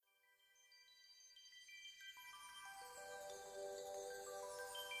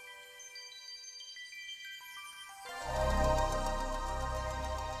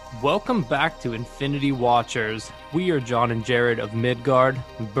Welcome back to Infinity Watchers. We are John and Jared of Midgard,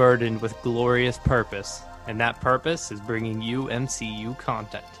 burdened with glorious purpose, and that purpose is bringing you MCU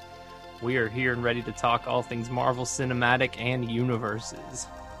content. We are here and ready to talk all things Marvel Cinematic and universes.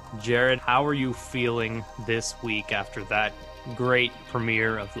 Jared, how are you feeling this week after that great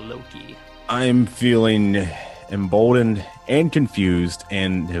premiere of Loki? I'm feeling emboldened and confused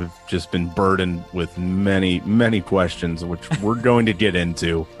and have just been burdened with many questions, which we're going to get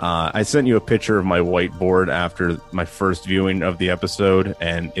into. I sent you a picture of my whiteboard after my first viewing of the episode,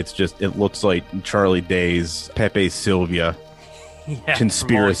 and it looks like Charlie Day's Pepe Sylvia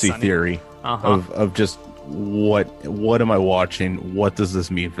conspiracy theory of just what am I watching? What does this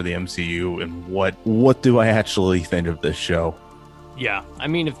mean for the MCU? And what do I actually think of this show? Yeah, I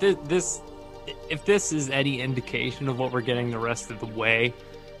mean, if this is any indication of what we're getting the rest of the way,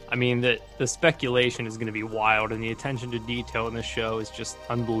 I mean, the speculation is going to be wild, and the attention to detail in this show is just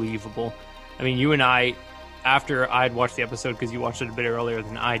unbelievable. I mean, you and I, after I'd watched the episode, because you watched it a bit earlier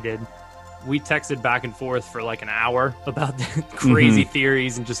than I did, we texted back and forth for like an hour about the crazy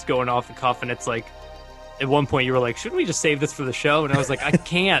theories and just going off the cuff, and it's like, at one point you were like, shouldn't we just save this for the show? And I was like, I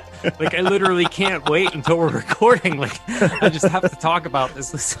can't. Like, I literally can't wait until we're recording. Like, I just have to talk about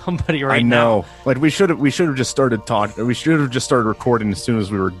this with somebody right now. I know. Like, we should have just started talking. We should have just started recording as soon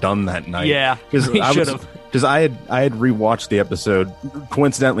as we were done that night. Yeah, because I had rewatched the episode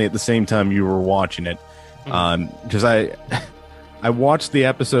coincidentally at the same time you were watching it. Because I watched the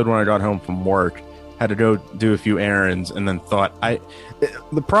episode when I got home from work, had to go do a few errands, and then thought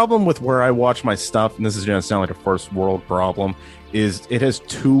the problem with where I watch my stuff, and this is going to sound like a first world problem, is it has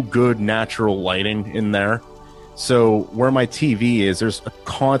too good natural lighting in there. So where my TV is, there's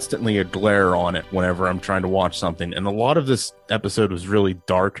constantly a glare on it whenever I'm trying to watch something. And a lot of this episode was really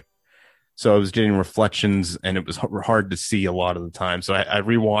dark. So I was getting reflections, and it was hard to see a lot of the time. So I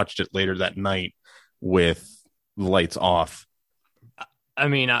rewatched it later that night with the lights off. I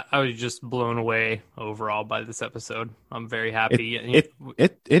mean, I was just blown away overall by this episode. I'm very happy. It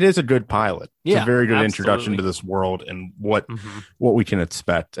is a good pilot. It's a very good absolutely. Introduction to this world and what we can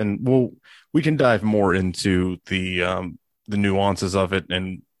expect. And we can dive more into the nuances of it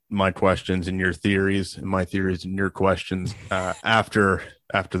and my questions and your theories and my theories and your questions after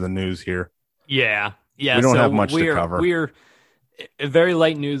the news here. Yeah. We don't have much to cover. We're a very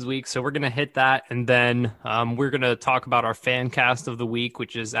light news week, so we're going to hit that, and then we're going to talk about our fan cast of the week,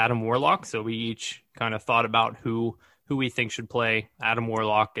 which is Adam Warlock. So we each kind of thought about who we think should play Adam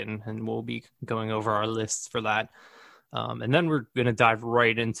Warlock, and we'll be going over our lists for that. And then we're going to dive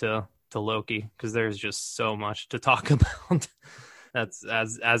right into Loki, because there's just so much to talk about. That's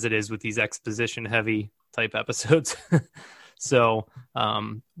as it is with these exposition heavy type episodes. So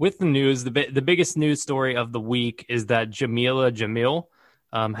with the news, the biggest news story of the week is that Jamila Jamil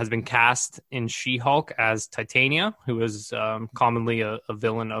has been cast in She-Hulk as Titania, who is commonly a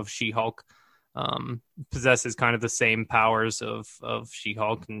villain of She-Hulk, possesses kind of the same powers of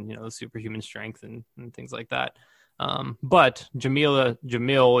She-Hulk and, you know, superhuman strength and things like that. But Jamila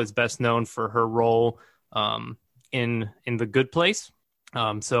Jamil is best known for her role in The Good Place.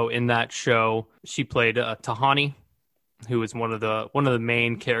 So in that show, she played Tahani, who is one of the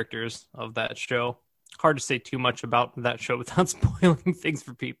main characters of that show. Hard to say too much about that show without spoiling things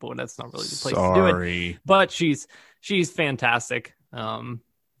for people, and that's not really the place to do it. But she's fantastic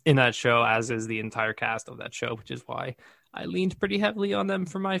in that show, as is the entire cast of that show, which is why I leaned pretty heavily on them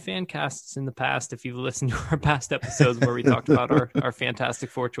for my fan casts in the past. If you've listened to our past episodes where we talked about our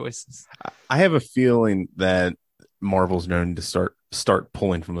Fantastic Four choices, I have a feeling that Marvel's going to start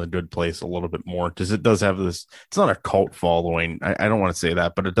pulling from The Good Place a little bit more, because it does have this, it's not a cult following, I don't want to say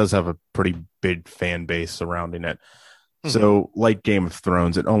that, but it does have a pretty big fan base surrounding it. So like Game of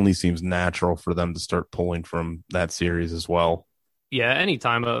Thrones, it only seems natural for them to start pulling from that series as well. Yeah,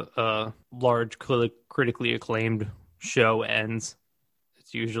 anytime a large critically acclaimed show ends,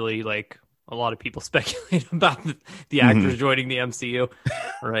 it's usually like a lot of people speculate about the actors joining the MCU,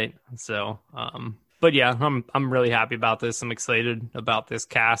 right? So but yeah, I'm really happy about this. I'm excited about this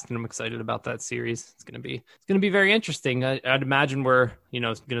cast, and I'm excited about that series. It's gonna be very interesting. I'd imagine we're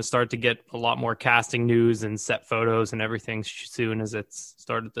gonna start to get a lot more casting news and set photos and everything soon as it's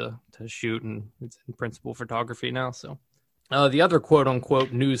started to shoot, and it's in principal photography now. So the other quote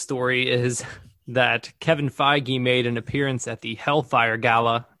unquote news story is that Kevin Feige made an appearance at the Hellfire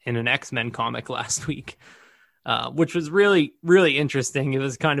Gala in an X-Men comic last week. Which was really, really interesting. It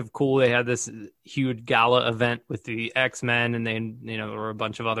was kind of cool. They had this huge gala event with the X-Men, and then, there were a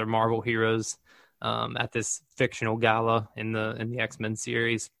bunch of other Marvel heroes at this fictional gala in the X-Men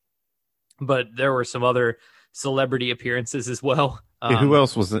series. But there were some other celebrity appearances as well. Yeah, who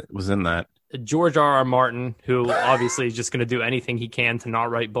else was in that? George R. R. Martin, who obviously is just going to do anything he can to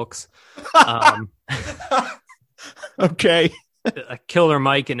not write books. Okay. Killer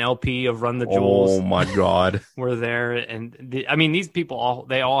Mike and LP of Run the Jewels. Oh my God. Were there, and these people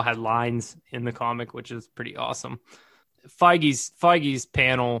all had lines in the comic, which is pretty awesome. Feige's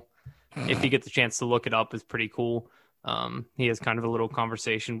panel, if you get the chance to look it up, is pretty cool. He has kind of a little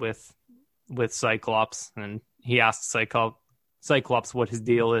conversation with Cyclops, and he asks Cyclops what his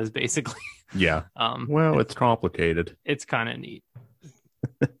deal is, basically. Yeah. Well, it's complicated. It's kind of neat.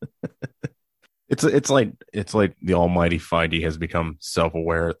 It's like the almighty Feige has become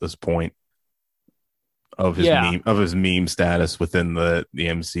self-aware at this point of his meme status within the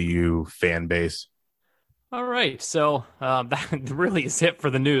MCU fan base. All right, so that really is it for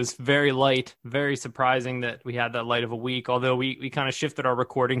the news. Very light, very surprising that we had that light of a week, although we kind of shifted our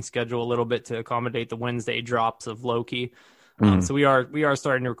recording schedule a little bit to accommodate the Wednesday drops of Loki. So we are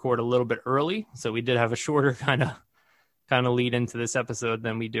starting to record a little bit early, so we did have a shorter kind of lead into this episode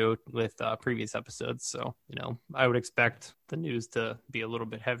than we do with previous episodes. So, I would expect the news to be a little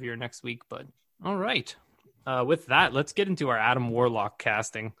bit heavier next week, but all right. With that, let's get into our Adam Warlock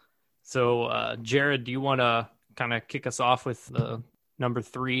casting. So, Jared, do you want to kind of kick us off with the number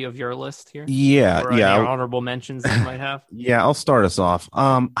 3 of your list here? Yeah. Or any honorable mentions that you might have? Yeah, I'll start us off.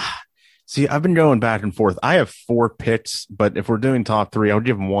 See, I've been going back and forth. I have 4 picks, but if we're doing top 3, I'll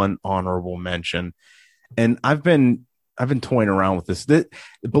give 1 honorable mention. And I've been toying around with this.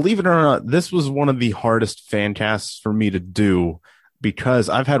 Believe it or not, this was one of the hardest fan casts for me to do because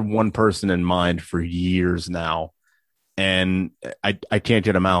I've had one person in mind for years now, and I can't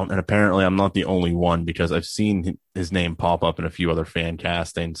get him out. And apparently I'm not the only one because I've seen his name pop up in a few other fan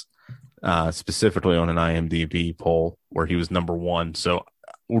castings, specifically on an IMDb poll where he was number 1. So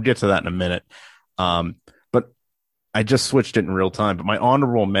we'll get to that in a minute. But I just switched it in real time. But my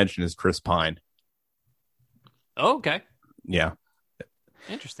honorable mention is Chris Pine. Oh, okay. Yeah.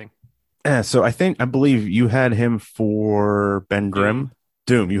 Interesting. So I believe you had him for Ben Grimm.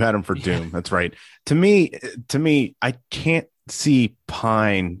 Doom. You had him for Doom. That's right. To me, I can't see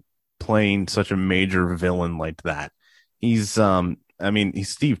Pine playing such a major villain like that. He's he's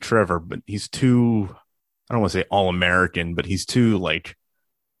Steve Trevor, but he's too, I don't want to say all American, but he's too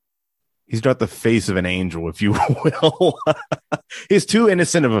he's got the face of an angel, if you will. He's too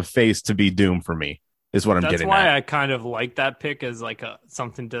innocent of a face to be Doom for me, is what I'm getting at. That's why I kind of like that pick as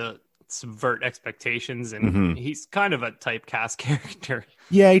something to subvert expectations, and he's kind of a typecast character.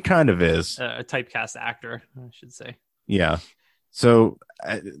 Yeah, he kind of is. A typecast actor, I should say. Yeah. So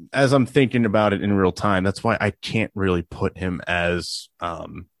as I'm thinking about it in real time, that's why I can't really put him as,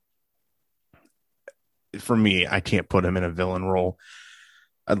 for me, I can't put him in a villain role.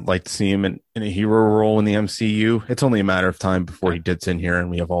 I'd like to see him in a hero role in the MCU. It's only a matter of time before he gets in here and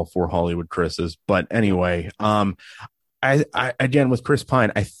we have all 4 Hollywood Chris's. But anyway, I again, with Chris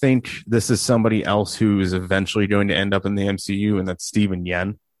Pine, I think this is somebody else who is eventually going to end up in the MCU, and that's Steven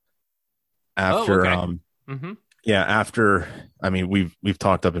Yeun. After, we've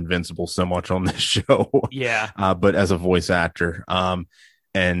talked up Invincible so much on this show. Yeah. But as a voice actor,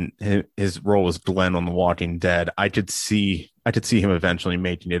 and his role as Glenn on The Walking Dead, I could see him eventually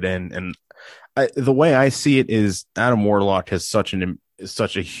making it in. And the way I see it is Adam Warlock has such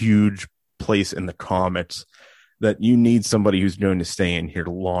a huge place in the comics that you need somebody who's going to stay in here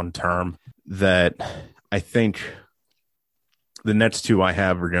long term. That I think the next 2 I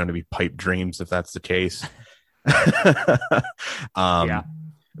have are going to be pipe dreams, if that's the case. Yeah.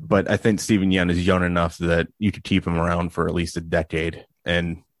 But I think Steven Yeun is young enough that you could keep him around for at least a decade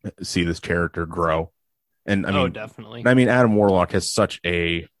and see this character grow. And definitely. I mean, Adam Warlock has such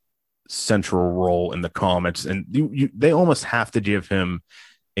a central role in the comics, and they almost have to give him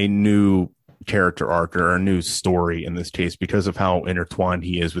a new character arc or a new story in this case because of how intertwined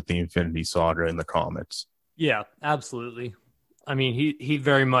he is with the Infinity Saga in the comics. Yeah, absolutely. I mean, he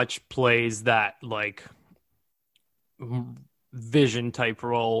very much plays that Vision type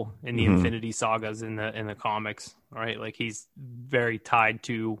role in the Infinity Sagas in the comics, right? Like he's very tied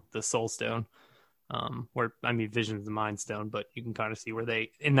to the Soul Stone, Vision's the Mind Stone, but you can kind of see where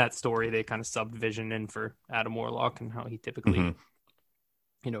in that story they kind of subbed Vision in for Adam Warlock and how he typically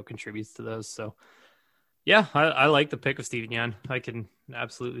contributes to those. So yeah, I like the pick of Steven Yeun. I can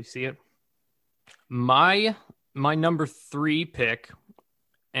absolutely see it. My number 3 pick,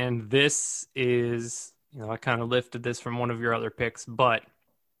 and this is, I kind of lifted this from one of your other picks, but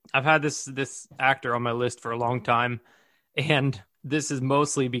I've had this actor on my list for a long time, and this is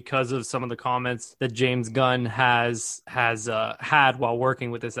mostly because of some of the comments that James Gunn has had while working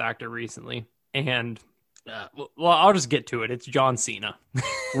with this actor recently. And Well, I'll just get to it. It's John Cena.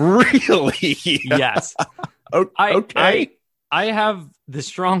 Really? Yes. I I Okay. I have the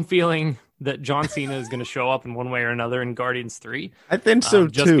strong feeling that John Cena is going to show up in one way or another in Guardians 3. I think so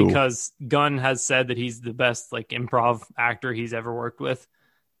Just too. because Gunn has said that he's the best like improv actor he's ever worked with.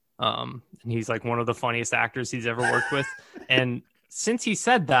 And he's like one of the funniest actors he's ever worked with. And since he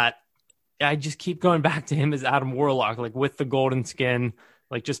said that, I just keep going back to him as Adam Warlock, like with the golden skin,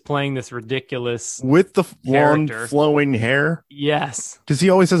 like just playing this ridiculous With the long character. flowing hair, Yes. because he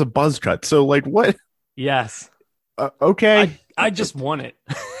always has a buzz cut. So like, what? Yes. Okay, I just want it.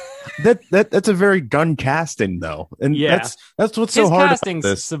 that's a very Gunn casting though, and Yeah. that's what's His so hard about castings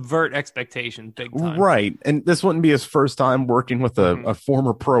this. subvert expectations big time. Right. And this wouldn't be his first time working with a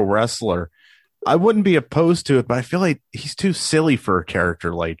former pro wrestler. I wouldn't be opposed to it, but I feel like he's too silly for a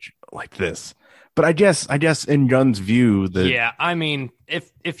character like this. But I guess in Gunn's view that Yeah, I mean,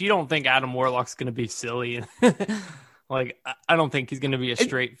 if you don't think Adam Warlock's gonna be silly, like I don't think he's gonna be a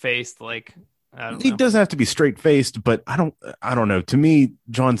straight faced like I don't he know. doesn't have to be straight faced, but I don't know. To me,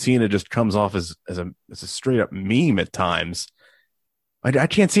 John Cena just comes off as a straight up meme at times. I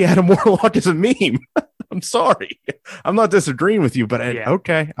can't see Adam Warlock as a meme. I'm sorry. I'm not disagreeing with you, but Yeah.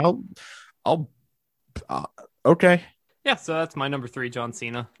 okay. I'll uh, okay. Yeah, so that's my number 3, John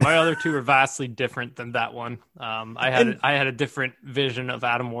Cena. My other two are vastly different than that one. I had a different vision of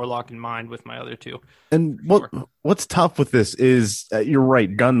Adam Warlock in mind with my other two. And Sure. what's tough with this is you're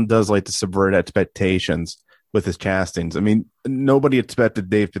right. Gunn does like to subvert expectations with his castings. I mean, nobody expected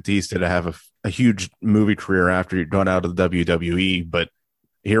Dave Bautista to have a huge movie career after he got out of the WWE, but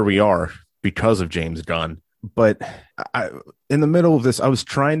here we are because of James Gunn. But in the middle of this, I was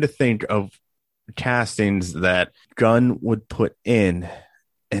trying to think of castings that Gunn would put in,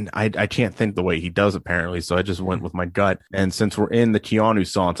 and I can't think the way he does apparently, so I just went with my gut. And since we're in the Keanu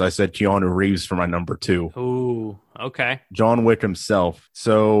songs, I said Keanu Reeves for my number 2. Ooh, okay. John Wick himself.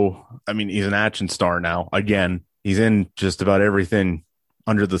 So I mean, he's an action star now. Again, he's in just about everything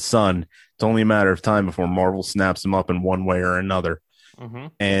under the sun. It's only a matter of time before Marvel snaps him up in one way or another. Mm-hmm.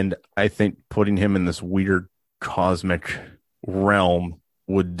 And I think putting him in this weird cosmic realm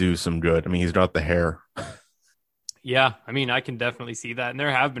would do some good. I mean, he's got the hair. Yeah, I mean, I can definitely see that, and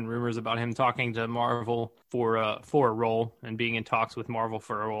there have been rumors about him talking to Marvel for a role and being in talks with Marvel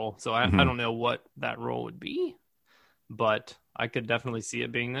for a role. So I don't know what that role would be, but I could definitely see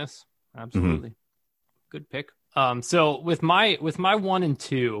it being this. Absolutely, good pick. So with my 1 and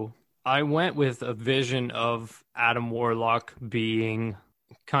 2, I went with a vision of Adam Warlock being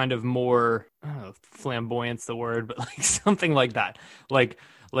kind of more I don't know if flamboyant's the word, but like something like that, like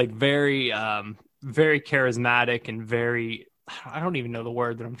very very charismatic and very I don't even know the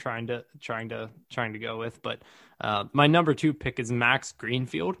word that I'm trying to go with, but my number 2 pick is Max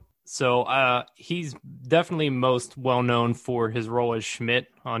Greenfield. So he's definitely most well known for his role as Schmidt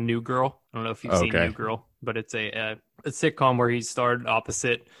on New Girl. I don't know if you've seen New Girl, but it's a sitcom where he starred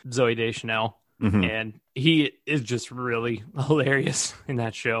opposite Zooey Deschanel. Mm-hmm. And he is just really hilarious in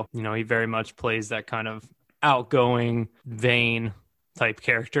that show. You know, he very much plays that kind of outgoing, vain type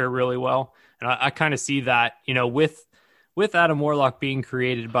character really well. And I kind of see that, you know, with Adam Warlock being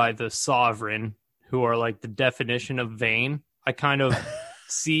created by the Sovereign, who are like the definition of vain, I kind of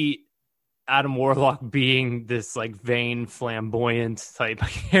see Adam Warlock being this like vain, flamboyant type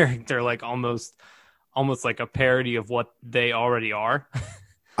character, like almost like a parody of what they already are.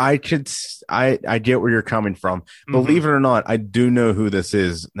 I get where you're coming from. Mm-hmm. Believe it or not, I do know who this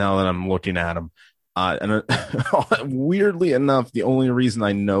is now that I'm looking at him. And weirdly enough, the only reason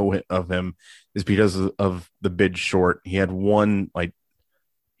I know of him is because of the Big Short. He had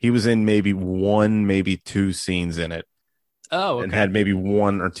he was in maybe 2 scenes in it. Oh, okay. And had maybe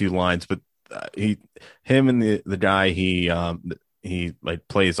 1 or 2 lines, but him and the guy he like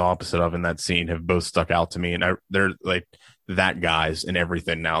plays opposite of in that scene have both stuck out to me, and they're like that guy's in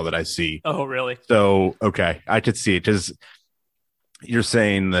everything now that I see. Oh, really? So okay, I could see it because you're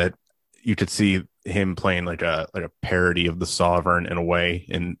saying that you could see him playing like a parody of the Sovereign in a way,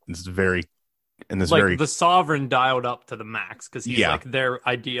 and it's very the Sovereign dialed up to the max because he's like their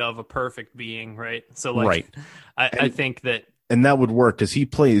idea of a perfect being, right? So like, right. I think that. And that would work because he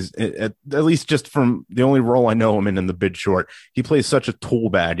plays, at least just from the only role I know him in The Big Short, he plays such a tool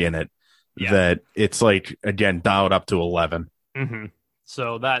bag in it that it's like, again, dialed up to 11. Mm-hmm.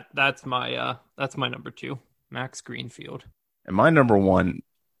 So that's my number 2, Max Greenfield. And my number 1,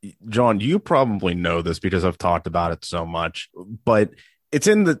 John, you probably know this because I've talked about it so much, but it's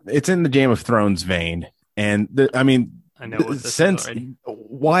in the Game of Thrones vein. And I mean, I know what this Since is already.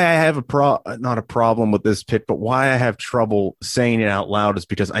 why I have not a problem with this pick, but why I have trouble saying it out loud is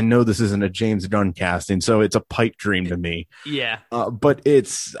because I know this isn't a James Gunn casting, so it's a pipe dream to me. Yeah. But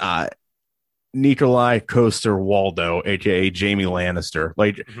it's Nikolai Coster-Waldau, aka Jamie Lannister.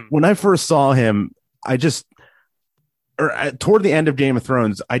 Like Mhm. when I first saw him, toward the end of Game of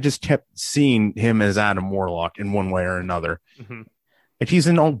Thrones, I just kept seeing him as Adam Warlock in one way or another. Mhm. And he's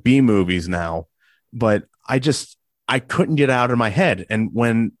in all B movies now, but I couldn't get out of my head. And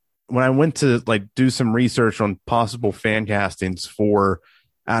when I went to like do some research on possible fan castings for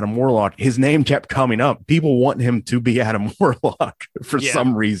Adam Warlock, his name kept coming up. People want him to be Adam Warlock for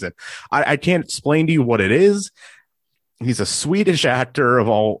some reason. I can't explain to you what it is. He's a Swedish actor of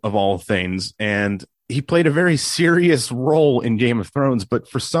all things, and he played a very serious role in Game of Thrones. But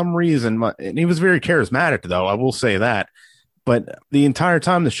for some reason, and he was very charismatic, though, I will say that. But the entire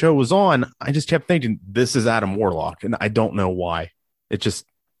time the show was on, I just kept thinking, this is Adam Warlock, and I don't know why. It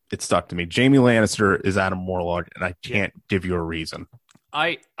stuck to me. Jamie Lannister is Adam Warlock, and I can't give you a reason.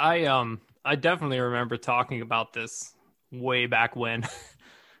 I definitely remember talking about this way back when.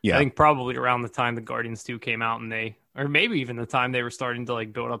 Yeah. I think probably around the time the Guardians 2 came out, and or maybe even the time they were starting to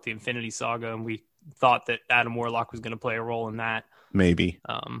like build up the Infinity Saga, and we thought that Adam Warlock was going to play a role in that. Maybe.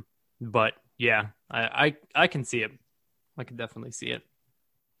 But yeah, I can see it. I can definitely see it.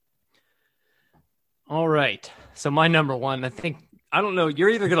 All right. So my number one, I don't know. You're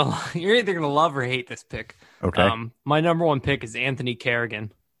either gonna love or hate this pick. Okay. My number one pick is Anthony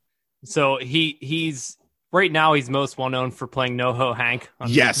Carrigan. So he's right now he's most well known for playing NoHo Hank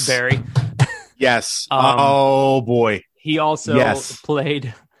on Barry. Yes. Oh boy. He also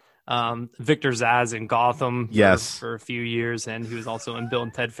played Victor Zsasz in Gotham for a few years, and he was also in Bill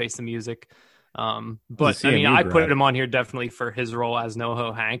and Ted Face the Music. But I mean, I put him on here definitely for his role as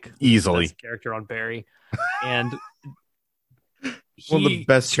NoHo Hank, easily character on Barry, and one of the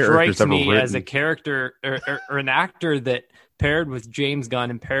best characters strikes ever me written. as a character or an actor that paired with James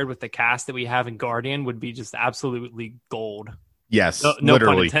Gunn and paired with the cast that we have in Guardian would be just absolutely gold. Yes, no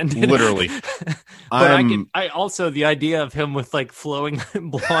literally, pun intended. Literally. But I also the idea of him with like flowing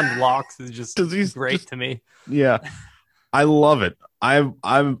blonde locks is just great to me. Yeah, I love it. I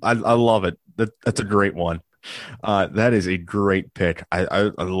love it. That's a great one. That is a great pick. I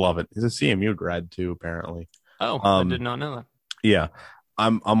love it. He's a CMU grad too, apparently. Oh, I did not know that. Yeah,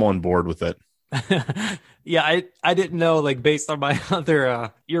 I'm on board with it. Yeah, I didn't know, like, based on my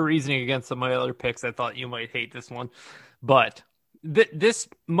other your reasoning against some of my other picks, I thought you might hate this one, but this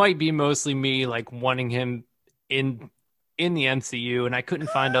might be mostly me like wanting him in the MCU, and I couldn't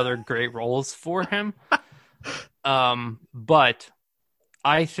find other great roles for him. But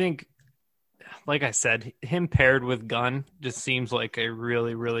I think, like I said, him paired with Gunn just seems like a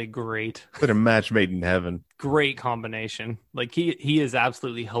really, really great, like a match made in heaven. Great combination. Like he is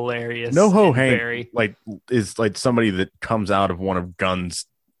absolutely hilarious. NoHo Hank is like somebody that comes out of one of Gunn's.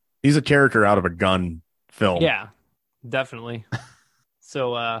 He's a character out of a Gunn film. Yeah, definitely.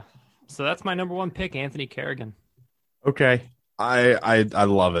 So that's my number one pick, Anthony Carrigan. Okay, I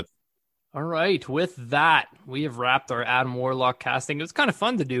love it. All right, with that, we have wrapped our Adam Warlock casting. It was kind of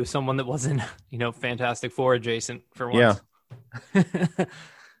fun to do someone that wasn't, Fantastic Four adjacent for once. Yeah.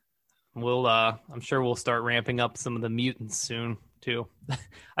 I'm sure we'll start ramping up some of the mutants soon too.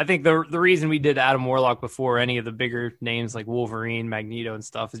 I think the reason we did Adam Warlock before any of the bigger names like Wolverine, Magneto, and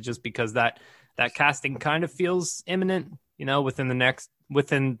stuff is just because that casting kind of feels imminent.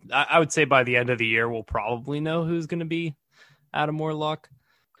 Within I would say by the end of the year we'll probably know who's going to be Adam Warlock.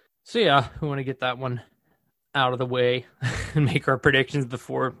 So yeah, we want to get that one out of the way and make our predictions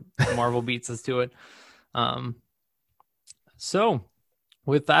before Marvel beats us to it. So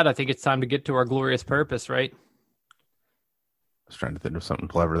with that, I think it's time to get to our glorious purpose, right? I was trying to think of something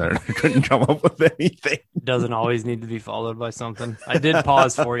clever there, and I couldn't come up with anything. Doesn't always need to be followed by something. I did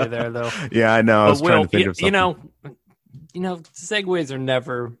pause for you there, though. Yeah, I know. I was trying to think of something. Segues are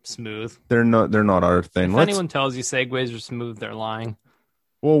never smooth. They're not our thing. If anyone tells you segues are smooth, they're lying.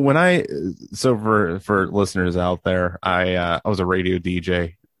 Well, for listeners out there, I was a radio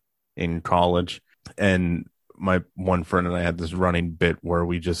DJ in college, and my one friend and I had this running bit where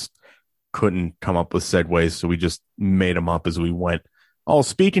we just couldn't come up with segues, so we just made them up as we went. Oh,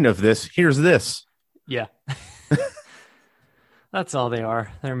 speaking of this, here's this. Yeah. That's all they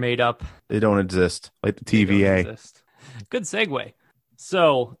are. They're made up. They don't exist, like the TVA. Good segue.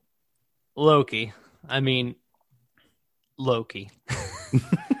 So, Loki.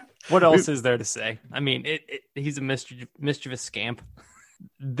 What else is there to say? I mean, he's a mischievous scamp.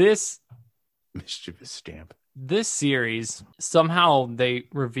 Mischievous scamp. This series, somehow they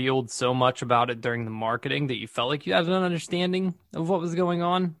revealed so much about it during the marketing that you felt like you had an understanding of what was going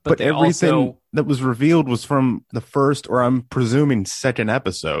on, but But they everything also, that was revealed was from the first, or I'm presuming second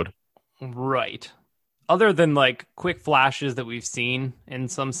episode. right. Other than like quick flashes that we've seen in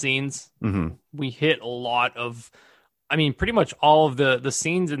some scenes, Hmm. we hit a lot of, I mean, pretty much all of the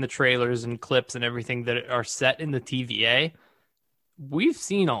scenes in the trailers and clips and everything that are set in the TVA. We've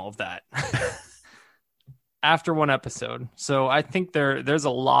seen all of that after one episode. So I think there's a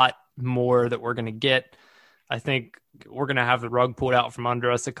lot more that we're gonna get. I think we're gonna have the rug pulled out from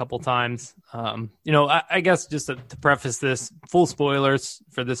under us a couple times. I guess just to preface this, full spoilers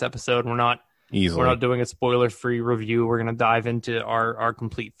for this episode. We're not Easily. doing a spoiler free review. We're gonna dive into our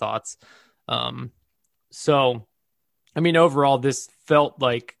complete thoughts. Um, so I mean, overall, this felt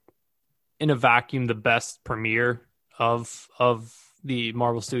like in a vacuum the best premiere of the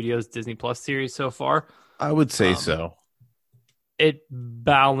Marvel Studios Disney Plus series so far. I would say Um, so. it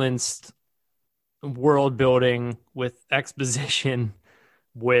balanced world building with exposition,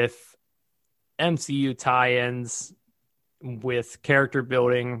 with MCU tie-ins, with character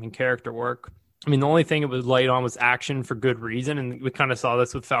building and character work. I mean, the only thing it was light on was action for good reason, and we kind of saw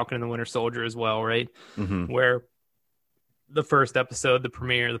this with Falcon and the Winter Soldier as well, right? Hmm. Where the first episode, the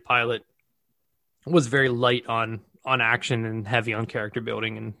premiere, the pilot, was very light on action and heavy on character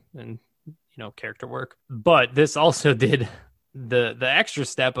building and character work. But this also did the extra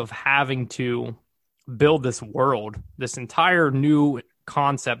step of having to build this world, this entire new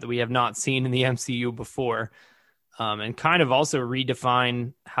concept that we have not seen in the MCU before, and kind of also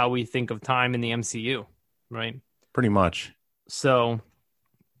redefine how we think of time in the MCU, right? Pretty much. So,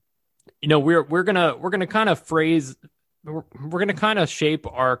 we're gonna kind of phrase we're going to kind of shape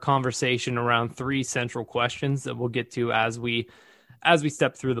our conversation around three central questions that we'll get to as we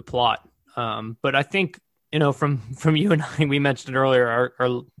step through the plot. But I think from you and I, we mentioned earlier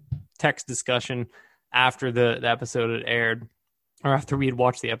our text discussion after the episode had aired, or after we had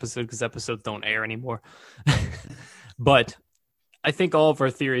watched the episode, because episodes don't air anymore. But I think all of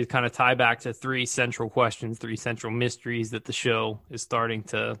our theories kind of tie back to three central questions, three central mysteries that the show is starting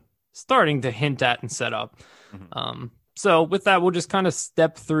to hint at and set up. Mhm. So with that, we'll just kind of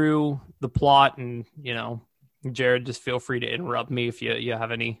step through the plot, and Jared, just feel free to interrupt me if you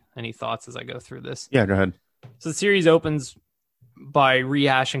have any thoughts as I go through this. Yeah, go ahead. So the series opens by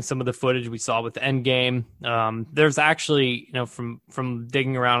rehashing some of the footage we saw with Endgame. There's actually, from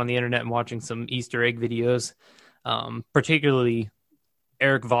digging around on the internet and watching some Easter egg videos, particularly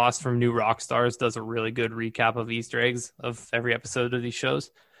Eric Voss from New Rockstars does a really good recap of Easter eggs of every episode of these shows.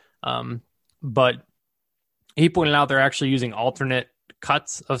 But he pointed out they're actually using alternate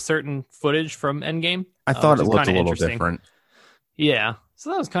cuts of certain footage from Endgame. I thought which it is looked a kinda little interesting. different. Yeah, so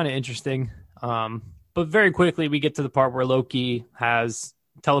that was kind of interesting. But very quickly we get to the part where Loki has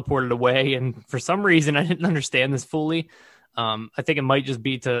teleported away, and for some reason I didn't understand this fully. I think it might just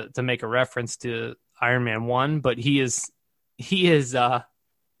be to make a reference to Iron Man 1, but he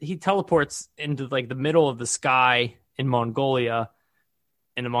teleports into like the middle of the sky in Mongolia,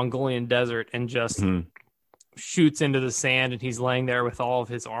 in the Mongolian desert, and just Mhm. shoots into the sand, and he's laying there with all of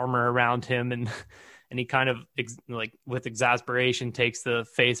his armor around him, and he kind of like with exasperation takes the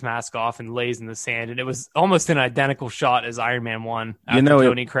face mask off and lays in the sand, and it was almost an identical shot as Iron Man 1 after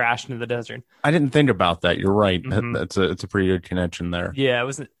Tony crashed into the desert. I didn't think about that. You're right. Mhm. It's a pretty good connection there. Yeah, it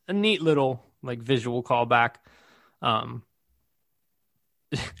was a neat little like visual callback.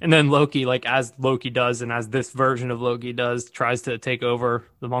 And then Loki, like as Loki does, and as this version of Loki does, tries to take over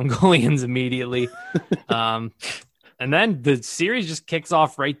the Mongolians immediately. And then the series just kicks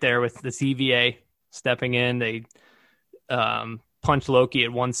off right there with the TVA stepping in. They punch Loki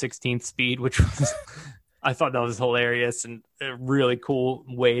at 1/16th speed, which was I thought that was hilarious and a really cool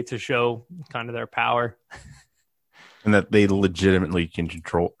way to show kind of their power. And that they legitimately can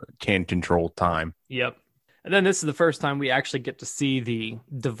control time. Yep. And then this is the first time we actually get to see the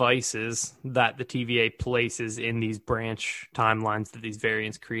devices that the TVA places in these branch timelines that these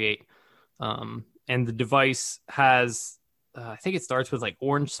variants create. And the device has, I think it starts with like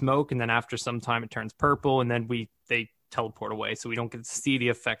orange smoke, and then after some time it turns purple, and then they teleport away, so we don't get to see the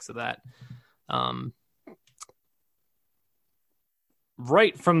effects of that.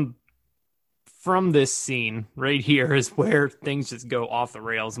 Right from this scene right here is where things just go off the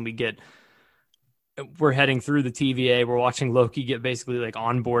rails, and we're heading through the TVA. We're watching Loki get basically like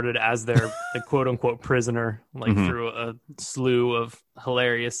onboarded as their the quote unquote prisoner, like through a slew of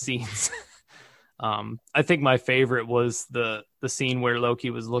hilarious scenes. I think my favorite was the scene where Loki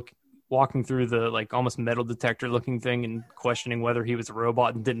was walking through the like almost metal detector looking thing and questioning whether he was a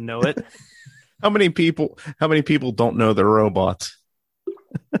robot and didn't know it. How many people don't know they're robots?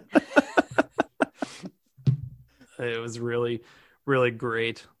 It was really, really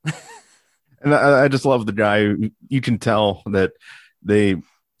great. And I just love the guy. You can tell that they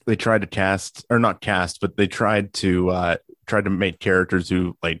they tried to cast, or not cast, but they tried to make characters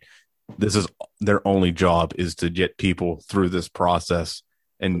who, like, this is their only job is to get people through this process,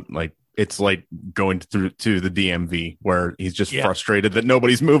 and like it's like going through to the DMV where he's just Yeah. frustrated that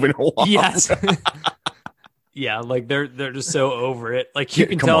nobody's moving along. Yes. Yeah, like they're just so over it. Like you Yeah,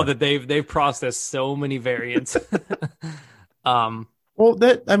 can come tell on. that they've processed so many variants. um Well,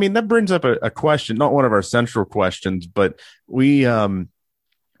 that brings up a question, not one of our central questions, but the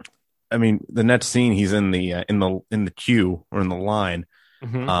next scene he's in the queue or in the line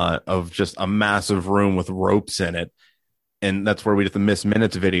mhm. of just a massive room with ropes in it, and that's where we get the Miss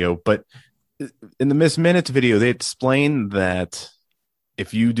Minutes video. But in the Miss Minutes video, they explain that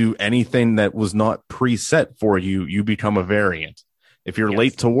if you do anything that was not preset for you, you become a variant. If you're Yes.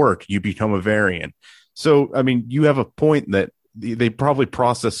 late to work, you become a variant. So, I mean, you have a point that they probably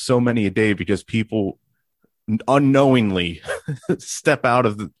process so many a day because people unknowingly step out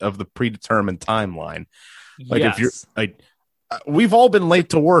of the predetermined timeline. Like if you're Yes. like, we've all been late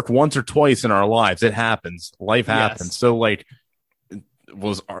to work once or twice in our lives. It happens. Life happens. Yes. So like,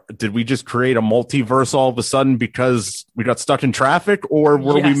 did we just create a multiverse all of a sudden because we got stuck in traffic, or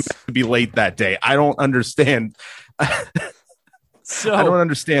were we meant Yes. to be late that day? I don't understand. I So don't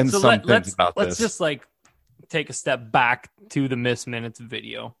understand so some things about let's this. just like take a step back to the Miss Minutes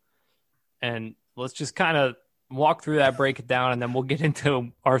video, and let's just kind of walk through that, break it down, and then we'll get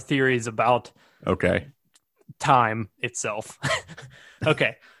into our theories about Okay. time itself.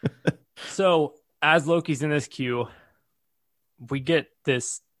 Okay. So as Loki's in this queue, we get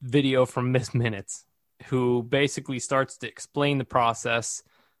this video from Miss Minutes, who basically starts to explain the process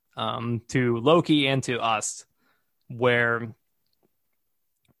to Loki and to us, where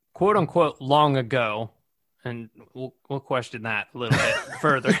quote unquote long ago, and we'll question that a little bit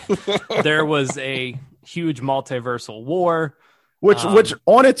further. There was a huge multiversal war. Which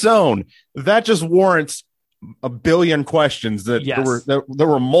on its own, that just warrants a billion questions. That Yes. there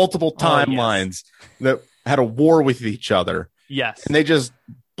were multiple Oh, yes. timelines that had a war with each other, Yes. and they just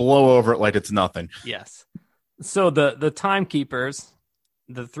blow over it like it's nothing. Yes. So the timekeepers,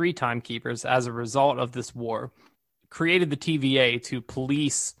 the three timekeepers, as a result of this war, created the TVA to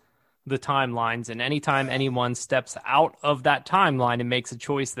police the timelines. And anytime anyone steps out of that timeline and makes a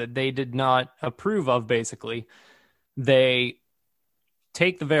choice that they did not approve of, basically, they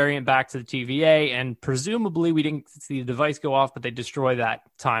take the variant back to the TVA, and presumably we didn't see the device go off, but they destroy that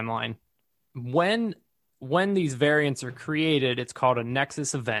timeline. When these variants are created, it's called a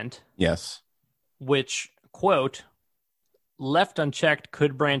Nexus event, Yes. which, quote, left unchecked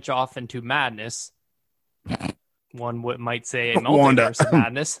could branch off into madness. One might say a Wanda. multiverse of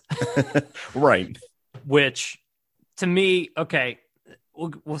madness, Right. which to me, okay,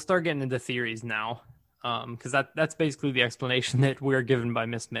 we'll start getting into theories now. Because that's basically the explanation that we're given by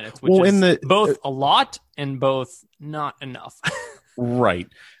Miss Minutes, which Well, is both a lot and both not enough. Right.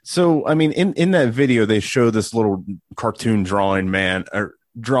 So, I mean, in that video, they show this little cartoon drawing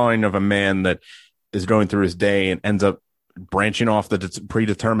of a man that is going through his day and ends up branching off the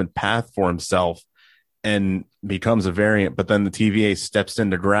predetermined path for himself and becomes a variant. But then the TVA steps in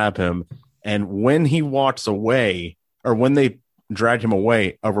to grab him. And when he walks away, or when they drag him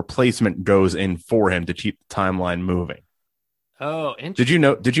away, a replacement goes in for him to keep the timeline moving. Oh, interesting.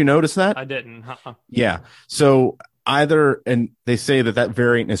 Did you notice that? I didn't. Yeah. So and they say that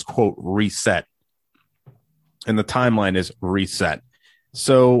variant is, quote, reset, and the timeline is reset.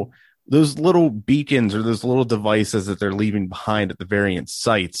 So those little beacons or those little devices that they're leaving behind at the variant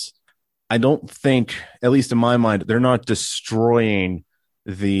sites, I don't think, at least in my mind, they're not destroying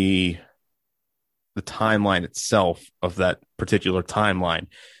the timeline itself of that particular timeline.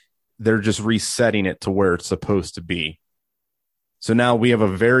 They're just resetting it to where it's supposed to be. So now we have a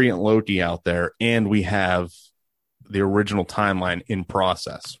variant Loki out there, and we have the original timeline in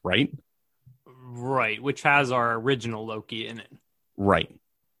process, right? Right, which has our original Loki in it. Right.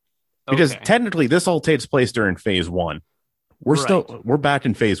 Because Okay. technically this all takes place during phase 1. Right. We're back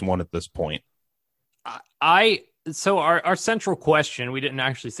in phase 1 at this point. So our central question, we didn't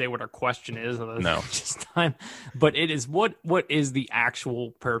actually say what our question is, No. just time, but it is what is the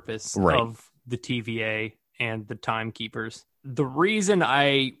actual purpose Right. of the TVA and the timekeepers? The reason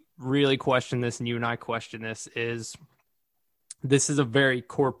I really question this, and you and I question this, is this is a very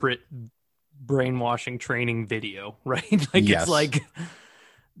corporate brainwashing training video, right? Like Yes. it's like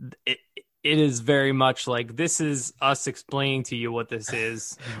it is very much like, this is us explaining to you what this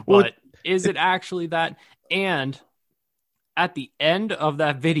is, Well, but Is it actually that? And at the end of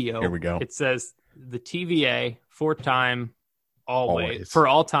that video, Here we go. it says the TVA for time, always. Always. For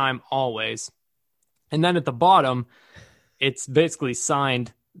all time, always. And then at the bottom, it's basically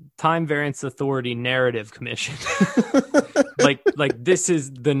signed Time Variance Authority Narrative Commission. like this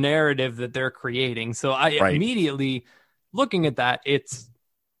is the narrative that they're creating. So I immediately looking at that,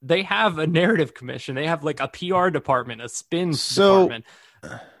 they have a narrative commission. They have like a PR department, a spin department.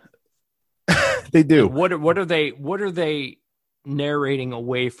 They do. Like, what are they narrating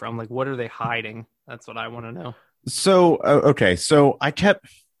away from? Like, what are they hiding? That's what I want to know. So okay, so I kept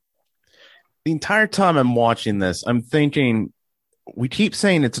the entire time I'm watching this, I'm thinking we keep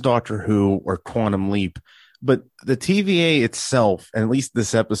saying it's Doctor Who or Quantum Leap, but the TVA itself, and at least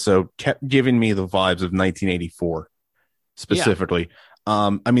this episode, kept giving me the vibes of 1984 specifically.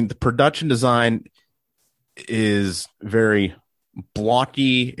 Yeah. I mean, the production design is very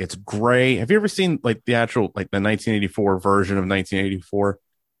blocky. It's gray. Have you ever seen like the actual, like the 1984 version of 1984?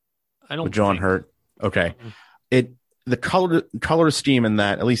 I don't. With John Hurt. Okay. The color scheme in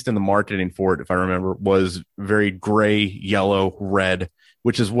that, at least in the marketing for it, if I remember, was very gray, yellow, red,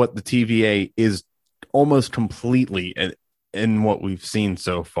 which is what the TVA is almost completely in what we've seen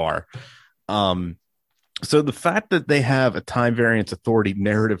so far. So the fact that they have a Time Variance Authority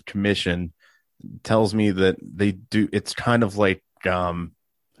Narrative Commission tells me that they do. It's kind of like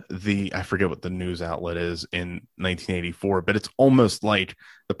I forget what the news outlet is in 1984, but it's almost like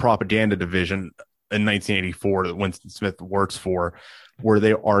the propaganda division in 1984 that Winston Smith works for, where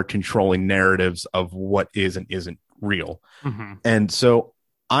they are controlling narratives of what is and isn't real. Mm-hmm. And so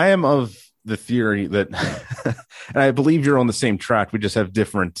I am of the theory that, and I believe you're on the same track, we just have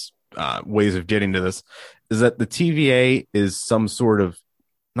different ways of getting to this, is that the TVA is some sort of,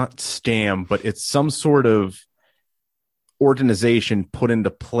 not scam, but it's some sort of organization put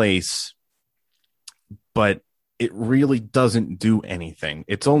into place, but it really doesn't do anything.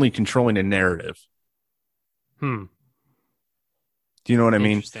 It's only controlling a narrative. Do you know what I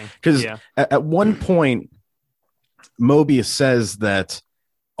mean? Because at one point, Mobius says that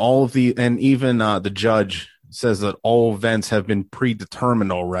all of and even the judge says that all events have been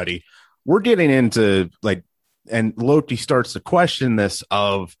predetermined already. We're getting into and Loki starts to question this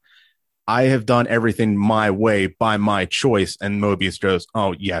of, I have done everything my way by my choice. And Mobius goes,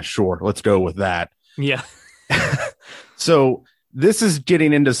 oh yeah, sure. Let's go with that. Yeah. So this is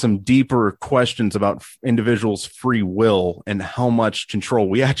getting into some deeper questions about individuals' free will and how much control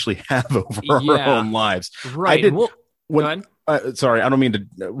we actually have over our own lives. Right. Go ahead. Sorry, I don't mean to.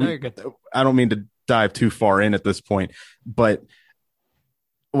 No, you're good. I don't mean to dive too far in at this point, but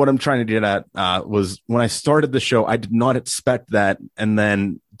what I'm trying to get at was when I started the show, I did not expect that, and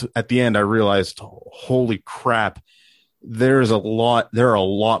then at the end, I realized, holy crap, there are a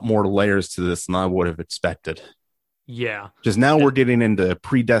lot more layers to this than I would have expected. Yeah. Because now we're getting into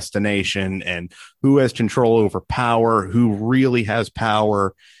predestination and who has control over power, who really has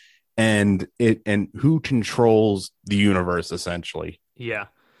power, and who controls the universe, essentially. Yeah.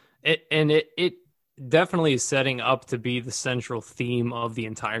 It definitely is setting up to be the central theme of the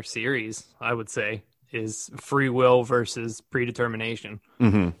entire series, I would say, is free will versus predetermination.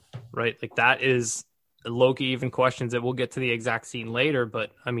 Mm-hmm. Right? Like that is... Loki even questions it. We'll get to the exact scene later,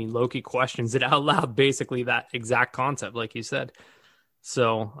 but I mean, Loki questions it out loud, basically that exact concept, like you said.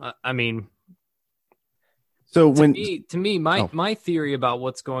 So, I mean, so to me, my theory about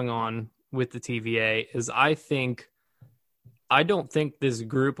what's going on with the TVA is I don't think this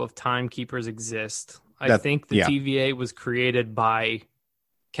group of timekeepers exist. I think the TVA was created by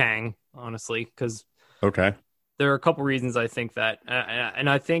Kang, honestly, because there are a couple reasons I think that, and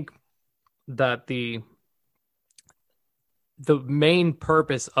I think that the main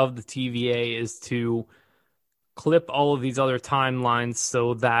purpose of the TVA is to clip all of these other timelines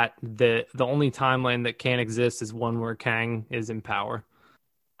so that the only timeline that can exist is one where Kang is in power.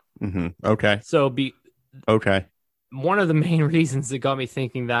 Mm-hmm. Okay. So one of the main reasons that got me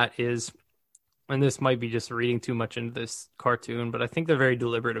thinking that is, and this might be just reading too much into this cartoon, but I think they're very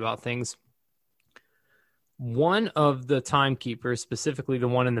deliberate about things. One of the timekeepers, specifically the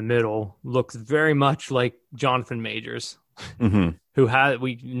one in the middle, looks very much like Jonathan Majors, who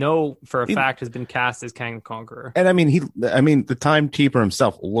we know for a fact has been cast as Kang the Conqueror. And I mean, the timekeeper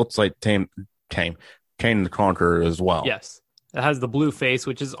himself looks like Kang the Conqueror as well. Yes, it has the blue face,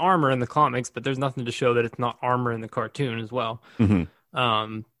 which is armor in the comics, but there's nothing to show that it's not armor in the cartoon as well.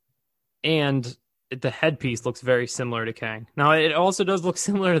 Mm-hmm. And the headpiece looks very similar to Kang. Now, it also does look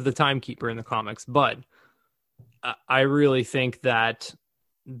similar to the timekeeper in the comics, but I really think that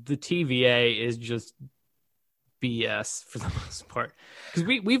the TVA is just BS for the most part, because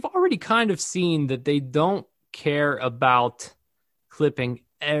we've already kind of seen that they don't care about clipping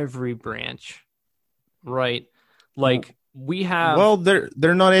every branch, right? Like we have, Well, they're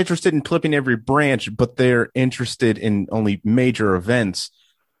not interested in clipping every branch, but they're interested in only major events.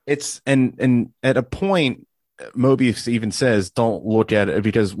 It's and at a point, Mobius even says, "Don't look at it,"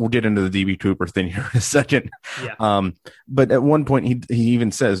 because we'll get into the DB Cooper thing here in a second. yeah, But at one point, he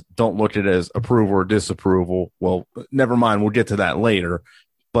even says, "Don't look at it as approval or disapproval." Well, never mind. We'll get to that later.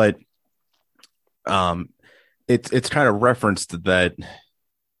 But it's kind of referenced that,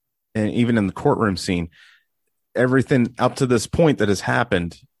 and even in the courtroom scene, everything up to this point that has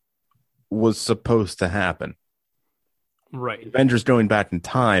happened was supposed to happen. right. Avengers going back in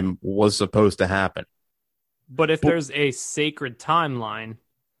time was supposed to happen. But if there's a sacred timeline,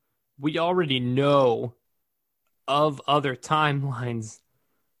 we already know of other timelines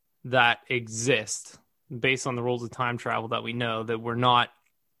that exist based on the rules of time travel that we know that were not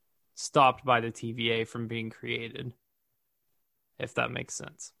stopped by the TVA from being created, if that makes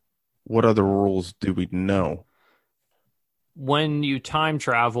sense. What other rules do we know? When you time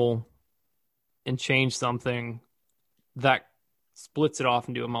travel and change something, that splits it off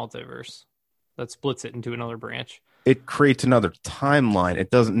into a multiverse, that splits it into another branch. It creates another timeline.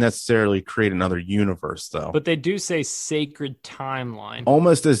 It doesn't necessarily create another universe, though. But they do say sacred timeline.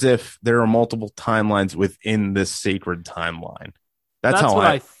 Almost as if there are multiple timelines within this sacred timeline. That's how what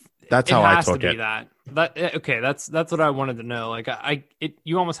I. That's how I took it. That okay, that's what I wanted to know. Like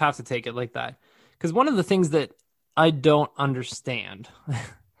you almost have to take it like that, because one of the things that I don't understand,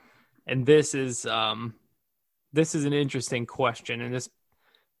 and this is an interesting question, and this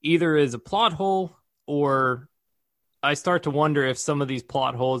either is a plot hole, or I start to wonder if some of these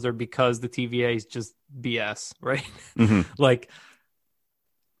plot holes are because the TVA is just BS, right? Mm-hmm. Like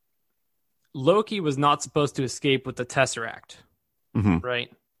Loki was not supposed to escape with the Tesseract, Mm-hmm.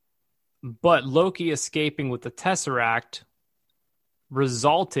 right? But Loki escaping with the Tesseract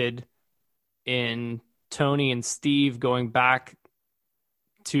resulted in Tony and Steve going back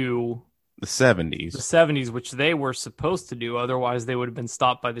to The 70s. the 70s, which they were supposed to do. Otherwise, they would have been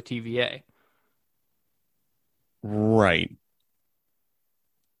stopped by the TVA. Right.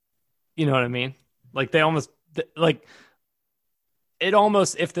 You know what I mean? Like they almost like it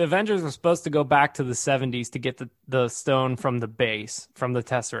almost, if the Avengers were supposed to go back to the 70s to get the stone from the base, from the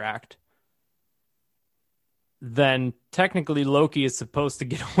Tesseract, then technically Loki is supposed to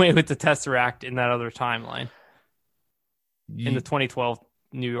get away with the Tesseract in that other timeline, in the 2012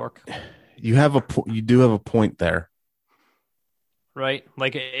 New York. You do have a point there. Right?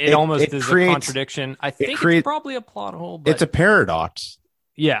 Like it almost is a contradiction. I think it's probably a plot hole, but it's a paradox.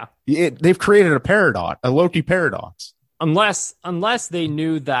 Yeah. They've created a paradox, a Loki paradox. Unless they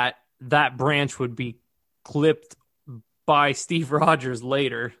knew that branch would be clipped by Steve Rogers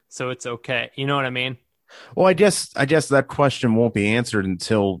later, so it's okay. You know what I mean? Well, I guess that question won't be answered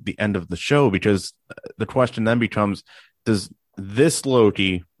until the end of the show, because the question then becomes, does this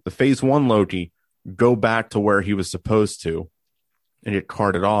Loki, the Phase 1 Loki, go back to where he was supposed to and get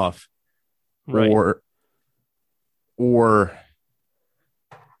carted off? Right. Or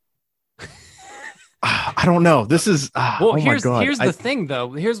I don't know. This is well, oh here's my God. Here's the thing,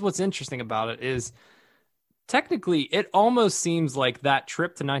 though. Here's what's interesting about it is technically it almost seems like that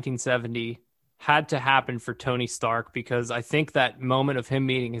trip to 1970 had to happen for Tony Stark, because I think that moment of him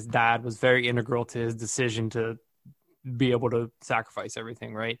meeting his dad was very integral to his decision to be able to sacrifice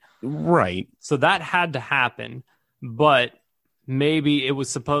everything, right? Right. So that had to happen, but maybe it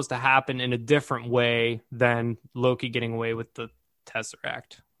was supposed to happen in a different way than Loki getting away with the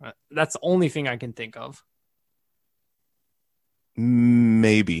Tesseract. That's the only thing I can think of.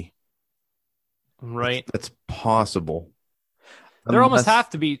 Maybe. Right? That's possible. There almost have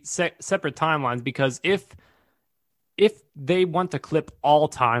to be separate timelines, because if they want to clip all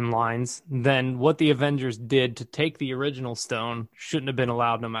timelines, then what the Avengers did to take the original stone shouldn't have been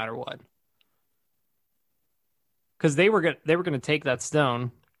allowed no matter what. Because they were going to take that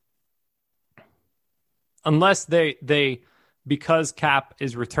stone unless they because Cap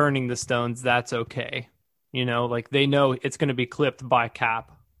is returning the stones, that's okay. You know, like they know it's going to be clipped by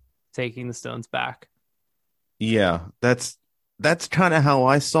Cap taking the stones back. Yeah, that's kind of how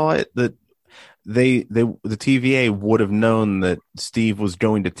I saw it. That the TVA would have known that Steve was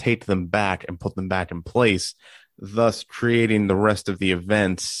going to take them back and put them back in place, thus creating the rest of the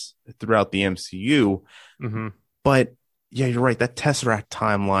events throughout the MCU. Mm-hmm. But yeah, you're right. That Tesseract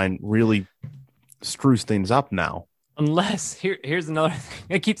timeline really screws things up now. Unless here's another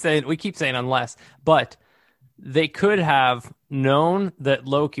thing. We keep saying unless, but they could have known that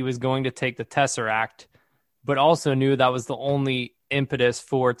Loki was going to take the Tesseract but also knew that was the only impetus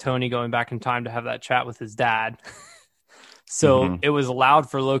for Tony going back in time to have that chat with his dad. So Hmm. it was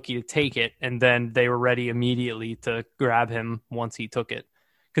allowed for Loki to take it, and then they were ready immediately to grab him once he took it.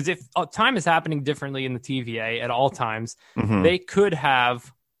 Because if time is happening differently in the TVA at all times, Hmm. they could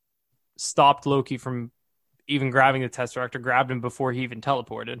have stopped Loki from even grabbing the Tesseract or grabbed him before he even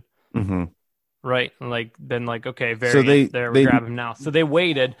teleported. Hmm. Right. And like been like, okay, So variant there, we grab him now. So they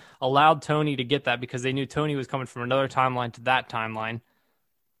waited, allowed Tony to get that because they knew Tony was coming from another timeline to that timeline,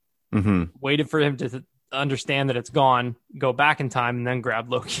 hmm waited for him to understand that it's gone, go back in time, and then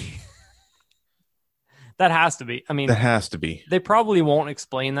grab Loki. That has to be. I mean, that has to be. they probably won't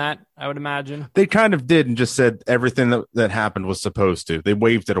explain that, I would imagine. They kind of did and just said everything that happened was supposed to. They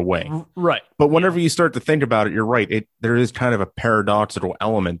waved it away. Right. But whenever you start to think about it, you're right. There is kind of a paradoxical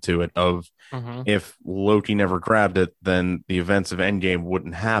element to it of Mm-hmm. if Loki never grabbed it, then the events of Endgame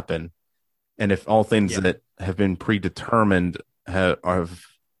wouldn't happen. And if all things that have been predetermined are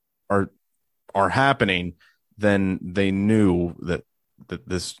are happening, then they knew that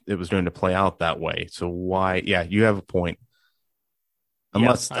this it was going to play out that way. So why? Yeah, you have a point.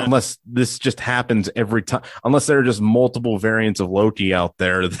 Unless this just happens every time, unless there are just multiple variants of Loki out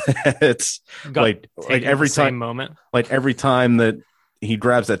there that's like every time moment, like every time that he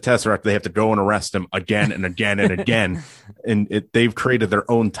grabs that Tesseract, they have to go and arrest him again and again and again, and they've created their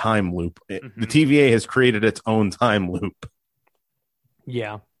own time loop. Mm-hmm. The TVA has created its own time loop.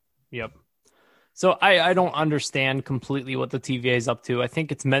 Yeah. Yep. So I don't understand completely what the TVA is up to. I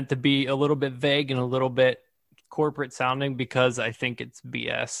think it's meant to be a little bit vague and a little bit corporate sounding because I think it's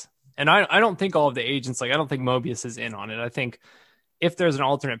BS. And I don't think all of the agents, like I don't think Mobius is in on it. I think if there's an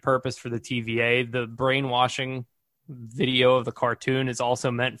alternate purpose for the TVA, the brainwashing video of the cartoon is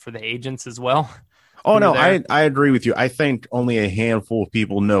also meant for the agents as well. Oh no, I agree with you. I think only a handful of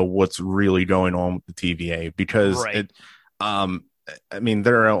people know what's really going on with the TVA because I mean,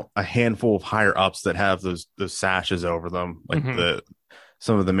 there are a handful of higher ups that have those sashes over them, like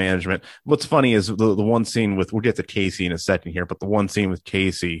some of the management. What's funny is the one scene with, we'll get to Casey in a second here, but the one scene with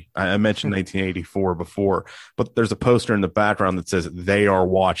Casey, I mentioned 1984 before, but there's a poster in the background that says they are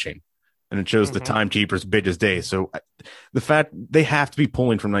watching, and it shows the timekeeper's biggest day. So the fact they have to be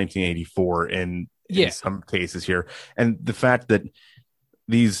pulling from 1984 in some cases here, and the fact that I'm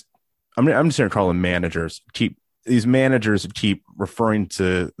just going to call them managers, these managers keep referring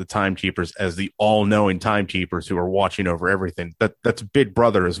to the timekeepers as the all-knowing timekeepers who are watching over everything. That's Big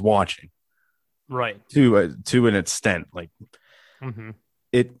Brother is watching, right? To an extent, like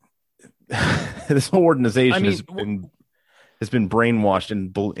it. This whole organization has been brainwashed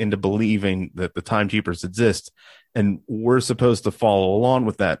into believing that the timekeepers exist, and we're supposed to follow along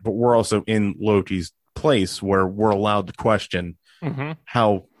with that. But we're also in Loki's place where we're allowed to question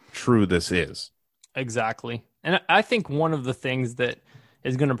how true this is. Exactly. And I think one of the things that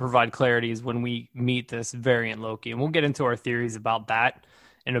is going to provide clarity is when we meet this variant Loki. And we'll get into our theories about that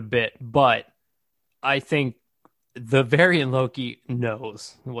in a bit. But I think the variant Loki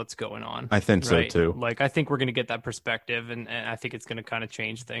knows what's going on. I think so, too. Like, I think we're going to get that perspective, and I think it's going to kind of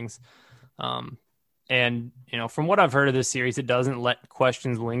change things. And, you know, from what I've heard of this series, it doesn't let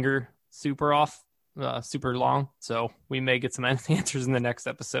questions linger super long. So we may get some answers in the next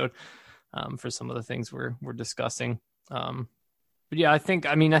episode. For some of the things we're discussing. But yeah, I think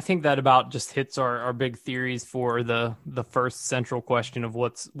that about just hits our big theories for the first central question of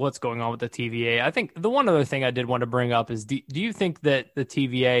what's going on with the TVA. I think the one other thing I did want to bring up is, do you think that the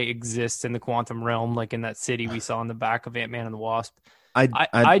TVA exists in the quantum realm, like in that city we saw in the back of Ant-Man and the Wasp?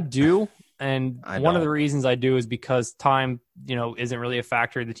 I do. And one of the reasons I do is because time, isn't really a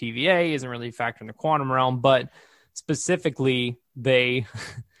factor in the TVA, isn't really a factor in the quantum realm, but specifically they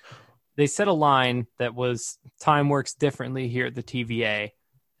set a line that was time works differently here at the TVA.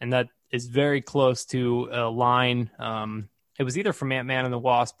 And that is very close to a line. It was either from Ant-Man and the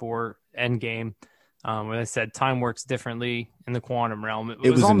Wasp or Endgame, where they said time works differently in the quantum realm. It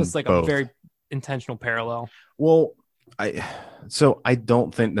was almost like both. A very intentional parallel. Well, I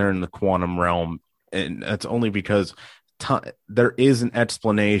don't think they're in the quantum realm. And that's only because there is an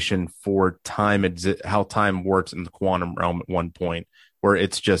explanation for how time works in the quantum realm at one point, where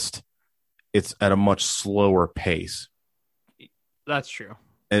it's at a much slower pace. That's true.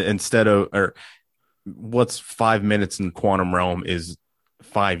 Instead of, or what's 5 minutes in the quantum realm is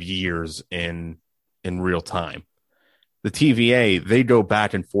 5 years in real time. The TVA, they go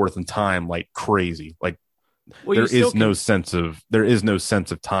back and forth in time like crazy. Like there is no sense of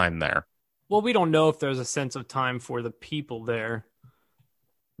time there. Well, we don't know if there's a sense of time for the people there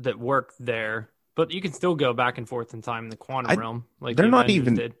that work there, but you can still go back and forth in time in the quantum realm. Like they're not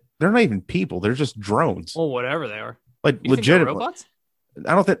even. Did. they're not even people. They're just drones. Well, whatever they are. Like You think they're legitimate. robots?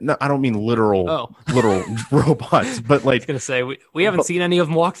 I don't think. No, I don't mean literal, Oh. literal robots, but I was like gonna say we haven't seen any of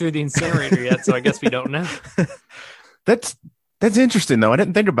them walk through the incinerator yet, so I guess we don't know. that's interesting though. I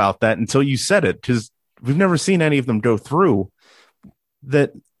didn't think about that until you said it, because we've never seen any of them go through.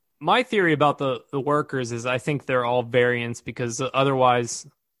 That My theory about the workers is I think they're all variants because otherwise,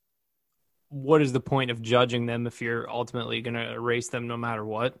 what is the point of judging them if you're ultimately going to erase them no matter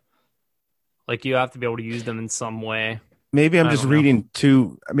what? Like you have to be able to use them in some way. maybe I'm I just don't know. reading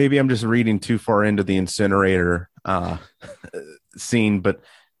too. Maybe I'm just reading too far into the incinerator scene, but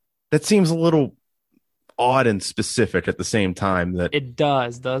that seems a little odd and specific at the same time. That It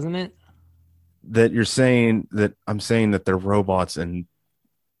does, doesn't it? you're saying that I'm saying that they're robots, and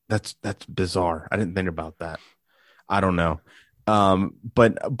that's bizarre. I didn't think about that. I don't know.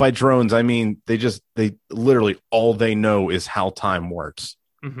 But by drones, I mean they literally all they know is how time works.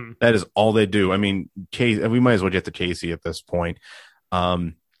 Mm-hmm. That is all they do. I mean, we might as well get to Casey at this point.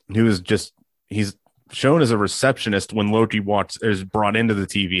 He's shown as a receptionist when Loki is brought into the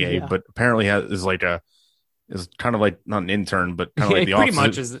TVA, Yeah. but apparently is kind of like not an intern, but kind of like the pretty office,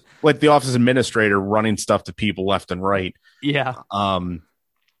 much is. like the office administrator running stuff to people left and right. Yeah.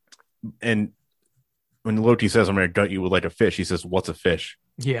 And when Loki says, "I'm going to gut you with like a fish," he says, "What's a fish?"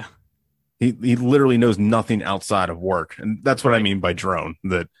 Yeah. He literally knows nothing outside of work, and that's what I mean by drone.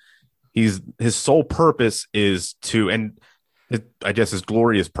 That his sole purpose is to, and I guess his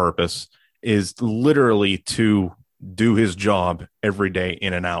glorious purpose is literally to do his job every day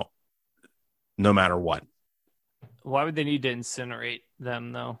in and out, no matter what. Why would they need to incinerate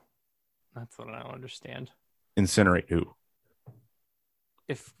them though? That's what I don't understand. Incinerate who?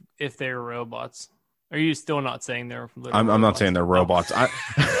 If they're robots, are you still not saying they're? I'm not robots? saying they're Oh. robots.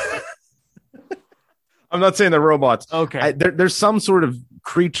 I'm not saying they're robots. Okay. There's some sort of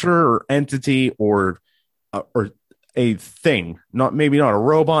creature or entity or a thing. Maybe not a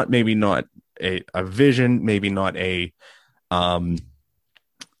robot. Maybe not a vision. Maybe not a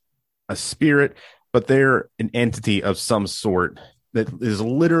spirit. But they're an entity of some sort that is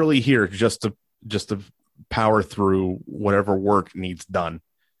literally here just to power through whatever work needs done.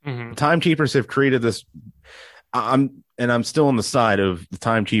 Mm-hmm. The Timekeepers have created this. I'm still on the side of the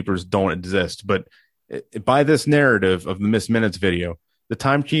Timekeepers don't exist, but by this narrative of the Miss Minutes video, the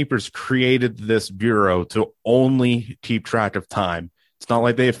Timekeepers created this bureau to only keep track of time. It's not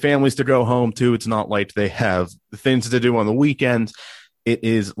like they have families to go home to. It's not like they have things to do on the weekends. It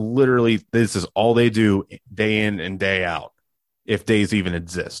is literally, this is all they do day in and day out, if days even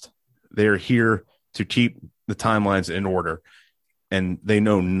exist. They're here to keep the timelines in order, and they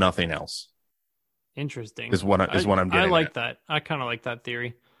know nothing else. Interesting. Is what I'm getting. I like that. I kind of like that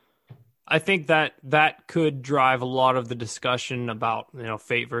theory. I think that could drive a lot of the discussion about,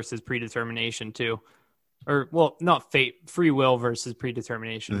 fate versus predetermination too. Or, well, not fate, free will versus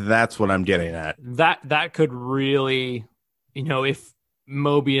predetermination. That's what I'm getting at. That could really, if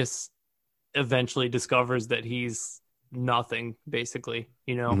Mobius eventually discovers that he's nothing, basically,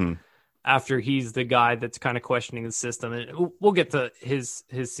 Mm-hmm. after he's the guy that's kind of questioning the system. And we'll get to his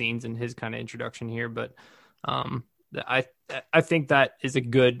scenes and his kind of introduction here, but I think that is a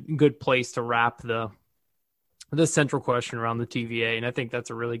good place to wrap the central question around the TVA, and I think that's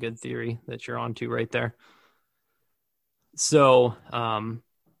a really good theory that you're onto right there. So,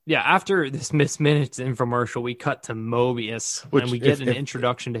 after this Miss Minutes infomercial, we cut to Mobius, and we get an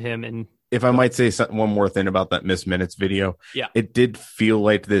introduction to him. And if I might say one more thing about that Miss Minutes video, yeah, it did feel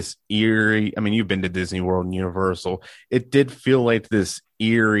like this eerie. I mean, you've been to Disney World and Universal. It did feel like this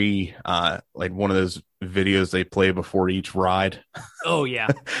eerie, like one of those videos they play before each ride. Oh yeah,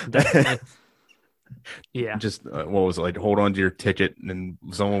 definitely. Yeah, just what was it like? Hold on to your ticket, and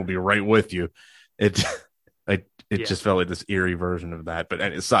someone will be right with you. It just felt like this eerie version of that. But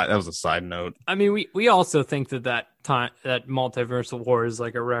that was a side note. I mean, we also think that multiversal war is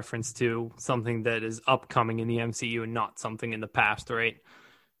like a reference to something that is upcoming in the MCU and not something in the past, right?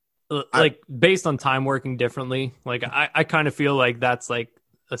 Like based on time working differently. Like I kind of feel like that's like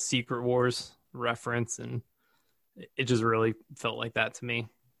a Secret Wars reference, and it just really felt like that to me.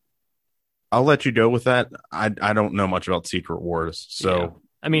 I'll let you go with that. I don't know much about Secret Wars, so yeah.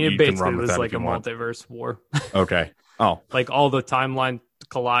 I mean, it basically was like a multiverse war. Okay. Oh, like all the timeline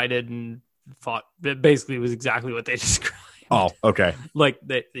collided and fought. It basically was exactly what they described. Oh, okay. Like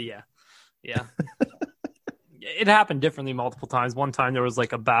yeah. It happened differently multiple times. One time there was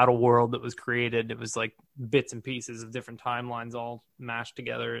like a battle world that was created. It was like bits and pieces of different timelines all mashed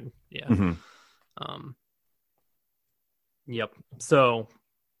together, and yeah. Mm-hmm. Yep. So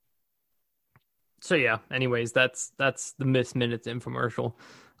So yeah, anyways, that's the Miss Minutes infomercial.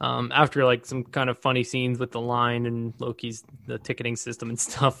 After like some kind of funny scenes with the line and Loki's the ticketing system and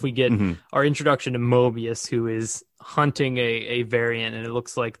stuff, we get Hmm. our introduction to Mobius, who is hunting a variant, and it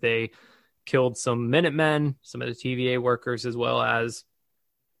looks like they killed some Minutemen, some of the TVA workers, as well as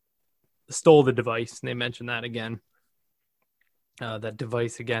stole the device. And they mentioned that again. That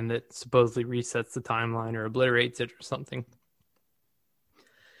device again that supposedly resets the timeline or obliterates it or something.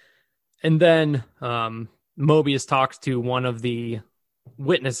 And then Mobius talks to one of the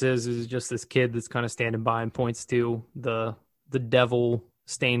witnesses, who's just this kid that's kind of standing by and points to the devil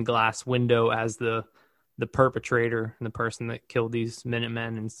stained glass window as the perpetrator and the person that killed these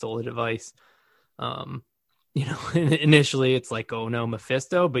Minutemen and stole the device. Um, initially it's like, oh no,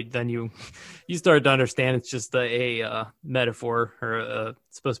 Mephisto, but then you start to understand it's just a metaphor or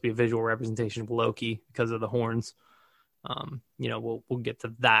it's supposed to be a visual representation of Loki because of the horns. We'll get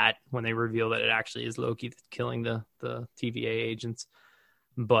to that when they reveal that it actually is Loki that's killing the TVA agents.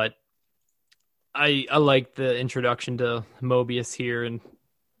 But I like the introduction to Mobius here, and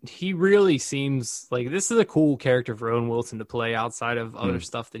he really seems like this is a cool character for Owen Wilson to play outside of other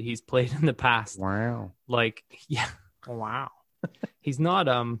stuff that he's played in the past. Wow. Like, yeah, wow. He's not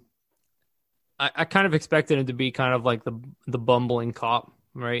I kind of expected him to be kind of like the bumbling cop,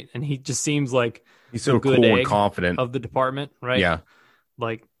 right? And he just seems like He's so good cool and egg confident. of the department, right? Yeah.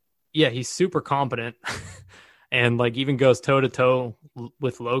 Like, yeah, he's super competent and like even goes toe to toe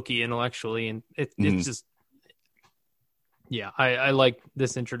with Loki intellectually. And it's just, yeah, I like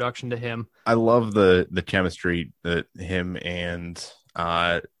this introduction to him. I love the chemistry that him and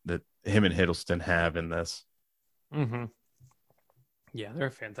Hiddleston have in this. Mm-hmm. Yeah,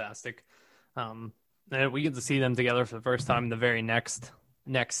 they're fantastic. And we get to see them together for the first time in the very next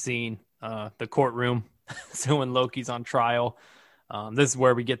scene, the courtroom. So when Loki's on trial, this is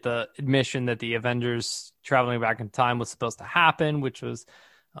where we get the admission that the Avengers traveling back in time was supposed to happen, which was,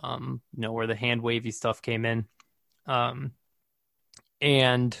 where the hand wavy stuff came in.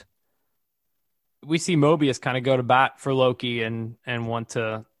 And we see Mobius kind of go to bat for Loki and want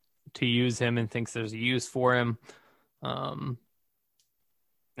to use him and thinks there's a use for him.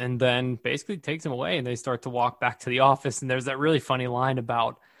 And then basically takes him away and they start to walk back to the office. And there's that really funny line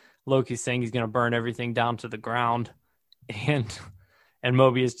about Loki saying he's going to burn everything down to the ground. And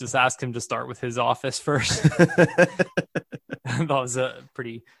Mobius just asked him to start with his office first. That was a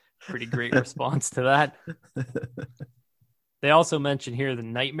pretty great response to that. They also mention here the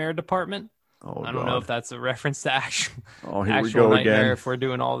Nightmare Department. Oh, I don't know if that's a reference to actual here we go Nightmare again. if we're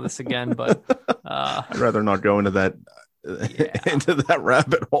doing all this again, but I'd rather not go into that into that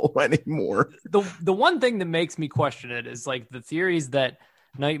rabbit hole anymore. The one thing that makes me question it is like the theories that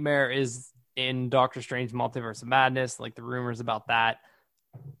Nightmare is in Doctor Strange Multiverse of Madness, like the rumors about that,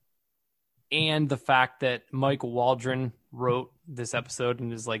 and the fact that Michael Waldron wrote this episode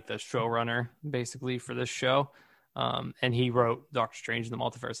and is like the showrunner basically for this show. And he wrote Doctor Strange in the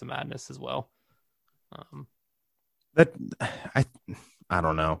Multiverse of Madness as well. I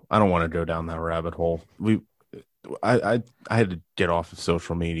don't know. I don't want to go down that rabbit hole. I had to get off of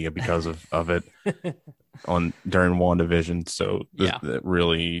social media because of it during WandaVision. So that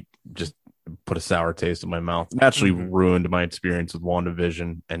really just put a sour taste in my mouth. It actually ruined my experience with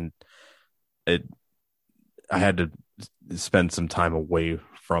WandaVision, and I had to spend some time away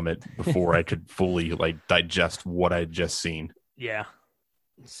from it before I could fully like digest what I'd just seen. Yeah.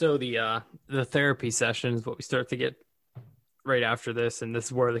 So the therapy session is what we start to get right after this, and this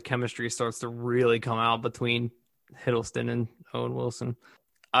is where the chemistry starts to really come out between Hiddleston and Owen Wilson.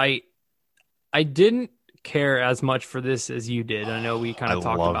 I didn't care as much for this as you did. I know we kind of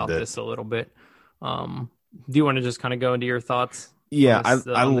talked about this a little bit. Do you want to just kind of go into your thoughts? Yeah,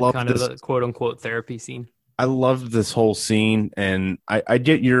 I love kind of the quote unquote therapy scene. I love this whole scene, and I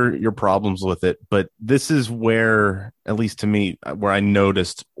get your problems with it, but this is where, at least to me, where I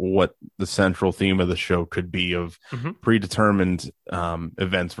noticed what the central theme of the show could be of predetermined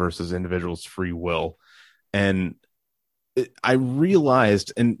events versus individuals' free will. And I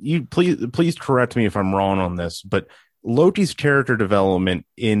realized, and you please correct me if I'm wrong on this, but Loki's character development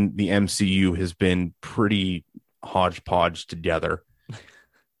in the MCU has been pretty hodgepodge together.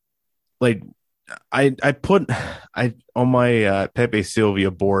 Like, I on my Pepe Sylvia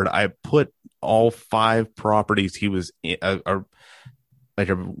board, I put all 5 properties he was like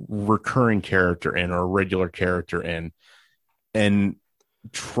a recurring character in or a regular character in, and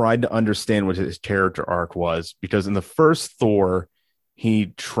tried to understand what his character arc was. Because in the first Thor, he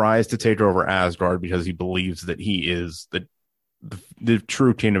tries to take over Asgard because he believes that he is the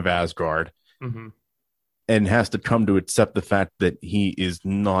true king of Asgard. and has to come to accept the fact that he is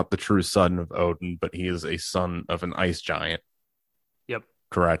not the true son of Odin, but he is a son of an ice giant. Yep.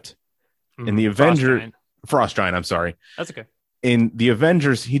 Correct. In Mhm. the Frost giant, I'm sorry. That's okay. In the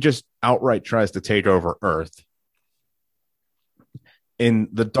Avengers, he just outright tries to take over Earth. In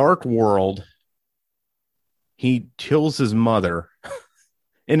the Dark World, he kills his mother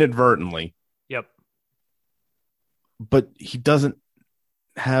inadvertently. Yep. But he doesn't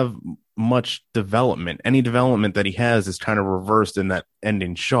have much development. Any development that he has is kind of reversed in that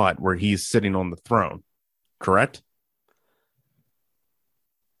ending shot where he's sitting on the throne. Correct?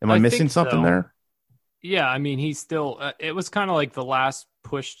 Am I missing something there? Yeah, I mean, he's still. It was kind of like the last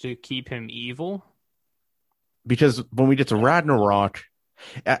push to keep him evil. Because when we get to Ragnarok,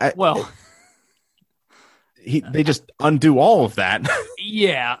 they just undo all of that.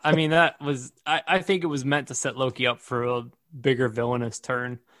 Yeah, I mean, that was. I think it was meant to set Loki up for a bigger villainous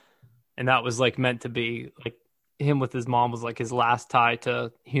turn, and that was like meant to be like him with his mom was like his last tie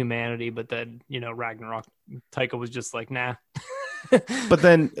to humanity. But then Ragnarok, Taika was just like, nah. But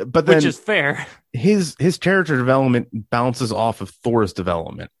then, which is fair. His character development bounces off of Thor's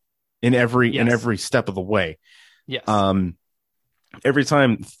development in every step of the way. Yes. Every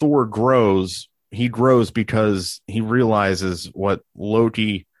time Thor grows, he grows because he realizes what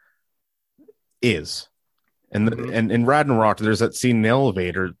Loki is. And and in Ragnarok, there's that scene in the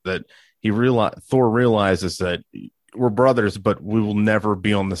elevator that Thor realizes that we're brothers, but we will never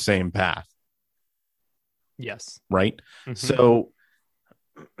be on the same path. Yes. Right. Mm-hmm. So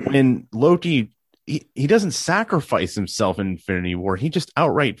when Loki, he doesn't sacrifice himself in Infinity War. He just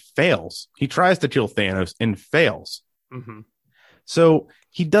outright fails. He tries to kill Thanos and fails. Mm-hmm. So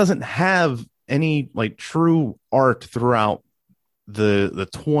he doesn't have any like true arc throughout the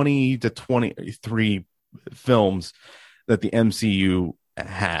 20 to 23 films that the MCU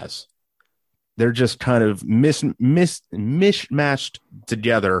has. They're just kind of mishmashed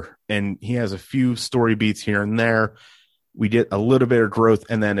together, and he has a few story beats here and there. We get a little bit of growth,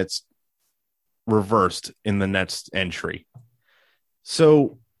 and then it's reversed in the next entry.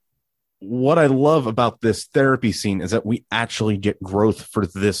 So what I love about this therapy scene is that we actually get growth for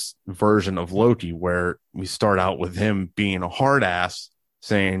this version of Loki, where we start out with him being a hard ass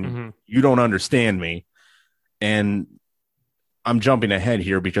saying, you don't understand me. And I'm jumping ahead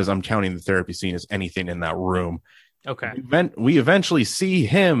here because I'm counting the therapy scene as anything in that room. Okay. We eventually see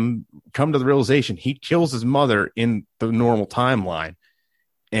him come to the realization he kills his mother in the normal timeline,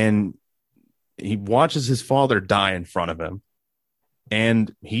 and he watches his father die in front of him,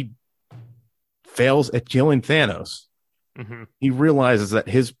 and he fails at killing Thanos. Mm-hmm. He realizes that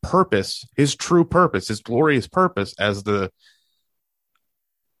his purpose, his true purpose, his glorious purpose, as the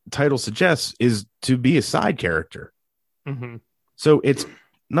title suggests, is to be a side character. Mm-hmm. So it's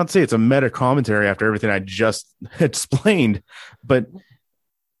not to say it's a meta commentary after everything I just explained, but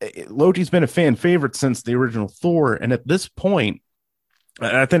Loki's been a fan favorite since the original Thor. And at this point,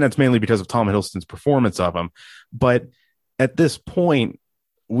 I think that's mainly because of Tom Hiddleston's performance of him. But at this point,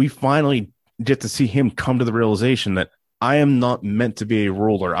 we finally get to see him come to the realization that I am not meant to be a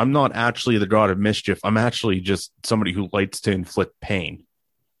ruler. I'm not actually the god of mischief. I'm actually just somebody who likes to inflict pain.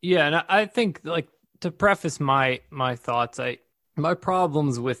 Yeah, and I think, like, to preface my thoughts, my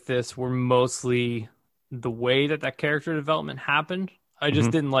problems with this were mostly the way that character development happened. I just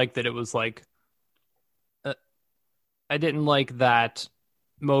didn't like that it was like, I didn't like that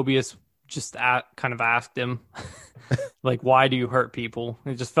Mobius just kind of asked him, like, why do you hurt people?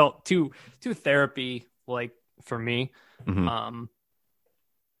 It just felt too therapy, like, for me. Mm-hmm.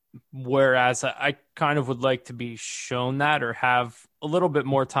 Whereas I kind of would like to be shown that, or have a little bit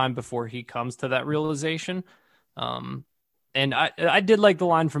more time before he comes to that realization. And I did like the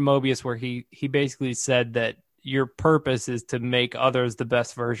line from Mobius where he basically said that your purpose is to make others the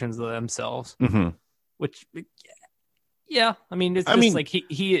best versions of themselves. Mm-hmm. Which, yeah, I mean, it's just like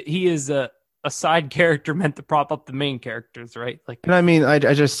he is a side character meant to prop up the main characters, right? Like, and I mean, I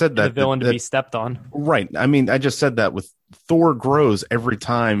just said that the villain to be stepped on, right? I mean, I just said that with Thor grows every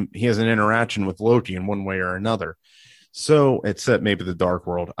time he has an interaction with Loki in one way or another. So except maybe the Dark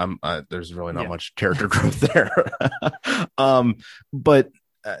World, there's really not much character growth there. But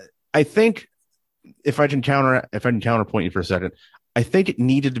I think if I can counterpoint you for a second, I think it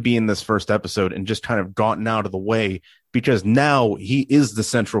needed to be in this first episode and just kind of gotten out of the way, because now he is the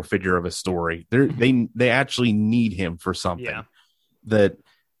central figure of a story. They actually need him for something. Yeah. That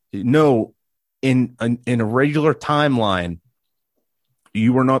no, in a regular timeline,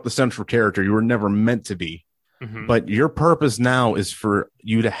 you were not the central character. You were never meant to be. Mm-hmm. But your purpose now is for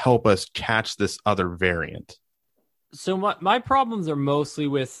you to help us catch this other variant. So my problems are mostly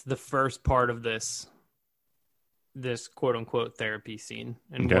with the first part of this this quote unquote therapy scene,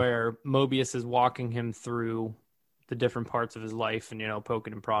 and Okay. where Mobius is walking him through the different parts of his life and,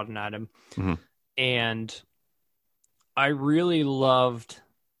 poking and prodding at him. Hmm. And I really loved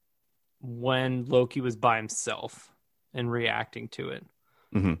when Loki was by himself and reacting to it.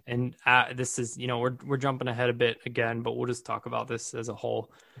 Hmm. And this is, we're jumping ahead a bit again, but we'll just talk about this as a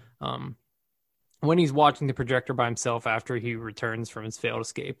whole. When he's watching the projector by himself after he returns from his failed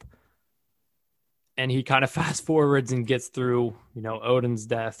escape, and he kind of fast forwards and gets through, Odin's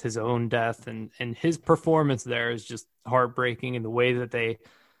death, his own death, and his performance there is just heartbreaking. And the way that they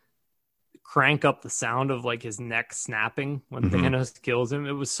crank up the sound of like his neck snapping when Thanos kills him,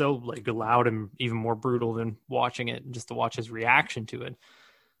 it was so like loud and even more brutal than watching it, just to watch his reaction to it.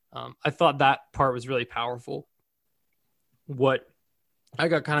 I thought that part was really powerful. What I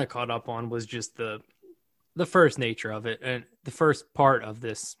got kind of caught up on was just the first nature of it and the first part of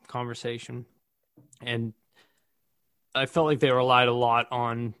this conversation. And I felt like they relied a lot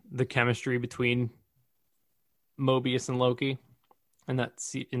on the chemistry between Mobius and Loki in that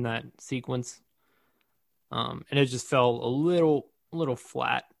sequence. And it just felt a little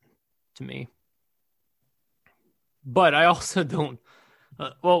flat to me. But I also don't.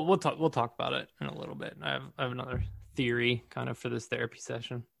 We'll talk about it in a little bit. I have another theory kind of for this therapy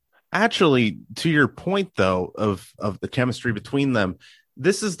session. Actually, to your point though of the chemistry between them,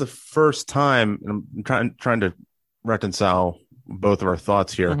 this is the first time, and I'm trying to reconcile both of our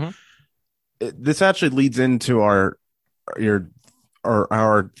thoughts here. Mm-hmm. This actually leads into our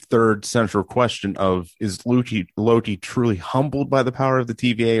third central question of, is Loki truly humbled by the power of the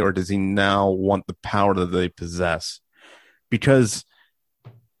TVA, or does he now want the power that they possess? Because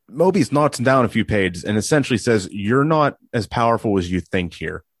Mobius knocks him down a few pages and essentially says, you're not as powerful as you think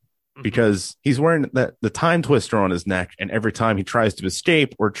here. Because he's wearing the time twister on his neck, and every time he tries to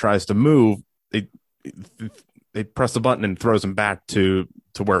escape or tries to move, they press the button and throws him back to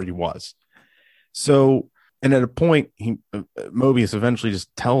where he was. So, and at a point, Mobius eventually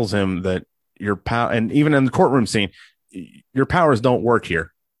just tells him that your power, and even in the courtroom scene, your powers don't work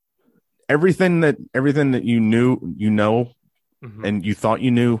here. Everything that you knew, and you thought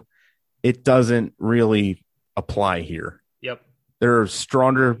you knew, it doesn't really apply here. Yep. There are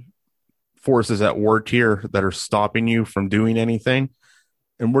stronger forces at work here that are stopping you from doing anything,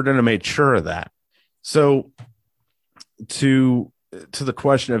 and we're going to make sure of that. So to the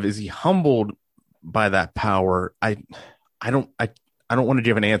question of, is he humbled by that power, I don't want to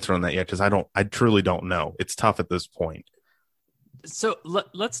give an answer on that yet, because I truly don't know. It's tough at this point. So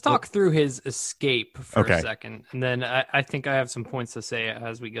let's talk through his escape for Okay. a second, and then I think I have some points to say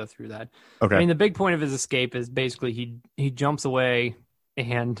as we go through that. Okay. I mean, the big point of his escape is basically he jumps away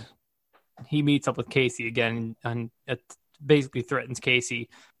and he meets up with Casey again, and it basically threatens Casey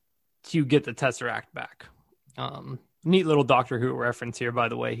to get the Tesseract back. Neat little Doctor Who reference here, by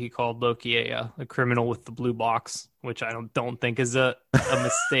the way. He called Loki a criminal with the blue box, which I don't think is a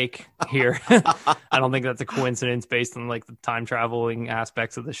mistake here. I don't think that's a coincidence based on like the time traveling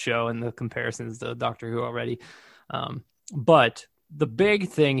aspects of the show and the comparisons to Doctor Who already. But the big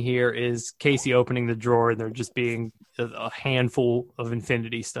thing here is Casey opening the drawer and there just being a handful of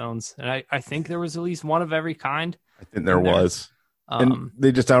Infinity Stones. And I think there was at least one of every kind. I think there was. And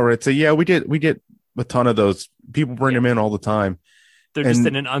they just outright say, yeah, we get a ton of those. People bring them in all the time. They're just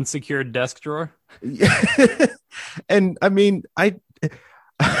in an unsecured desk drawer. And I mean, I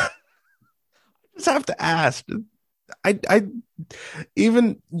just have to ask. I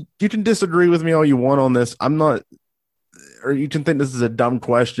even, you can disagree with me all you want on this. I'm not, or you can think this is a dumb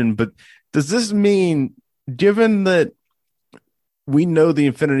question, but does this mean, given that we know the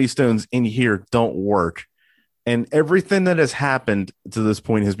Infinity Stones in here don't work, and everything that has happened to this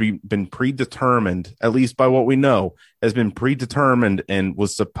point has been predetermined, at least by what we know, has been predetermined and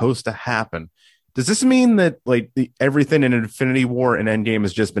was supposed to happen. Does this mean that like everything in Infinity War and Endgame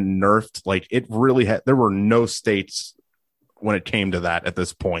has just been nerfed? Like it really there were no stakes when it came to that at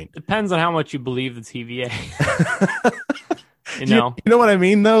this point. Depends on how much you believe the TVA. You know what I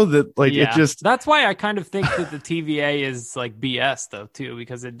mean, though? That like it just, that's why I kind of think that the TVA is like BS though too,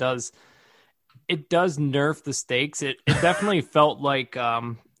 because it does nerf the stakes. It definitely felt like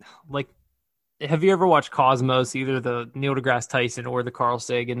have you ever watched Cosmos, either the Neil deGrasse Tyson or the Carl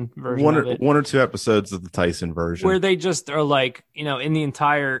Sagan version one or two episodes of the Tyson version, where they just are like, in the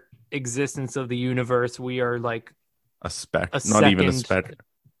entire existence of the universe, we are like a speck, not even a speck.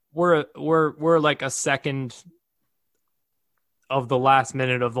 We're like a second of the last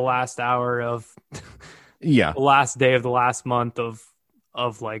minute of the last hour of the last day of the last month of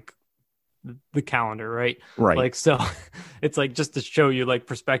like the calendar, right? Right. Like, so it's like, just to show you like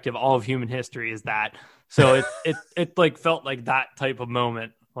perspective, all of human history is that. So it like felt like that type of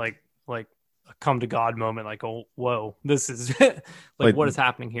moment, like a come to God moment, like, oh, whoa, this is like, what is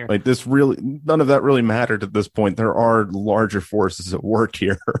happening here? Like, this really, none of that really mattered at this point. There are larger forces at work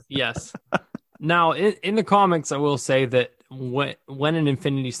here. Yes. Now, in the comics, I will say that when an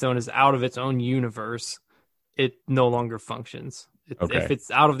Infinity Stone is out of its own universe, it no longer functions. Okay. If it's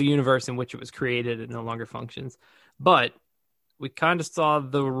out of the universe in which it was created, it no longer functions. But we kind of saw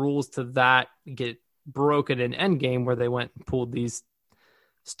the rules to that get broken in Endgame, where they went and pulled these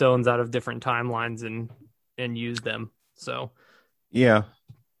stones out of different timelines and used them. So Yeah.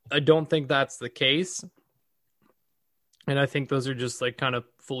 I don't think that's the case. And I think those are just like kind of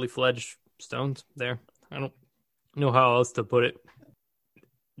fully fledged stones there. I don't know how else to put it.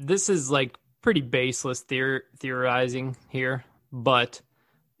 This is like pretty baseless theorizing here, but,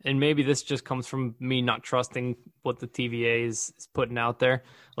 and maybe this just comes from me not trusting what the TVA is putting out there.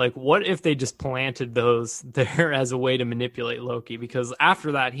 Like, what if they just planted those there as a way to manipulate Loki? Because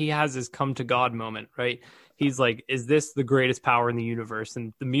after that, he has his come to God moment, right? He's like, is this the greatest power in the universe?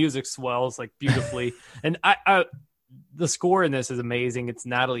 And the music swells like beautifully. And I the score in this is amazing. It's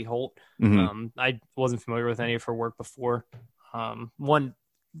Natalie Holt. Mm-hmm. I wasn't familiar with any of her work before. One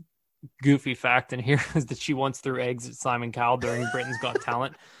goofy fact in here is that she once threw eggs at Simon Cowell during Britain's Got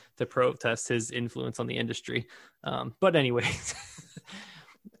Talent to protest his influence on the industry. But anyways,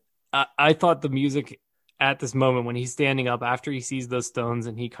 I thought the music at this moment, when he's standing up after he sees those stones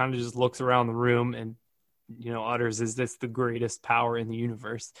and he kind of just looks around the room and, you know, utters, is this the greatest power in the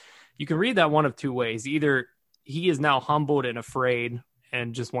universe? You can read that one of two ways. Either he is now humbled and afraid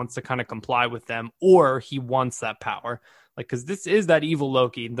and just wants to kind of comply with them, or he wants that power. Like, because this is that evil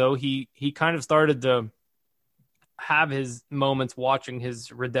Loki, though he kind of started to have his moments watching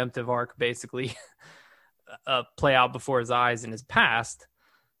his redemptive arc basically play out before his eyes in his past,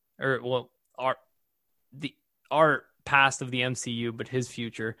 or well, our past of the MCU, but his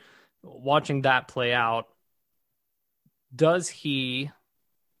future. Watching that play out, does he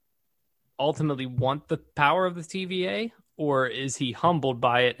ultimately want the power of the TVA, or is he humbled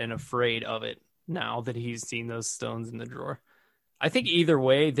by it and afraid of it now that he's seen those stones in the drawer? I think either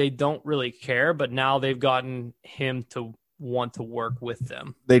way, they don't really care, but now they've gotten him to want to work with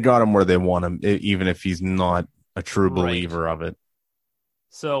them. They got him where they want him, even if he's not a true believer of it.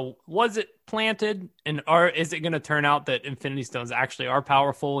 So was it planted, and is it going to turn out that Infinity Stones actually are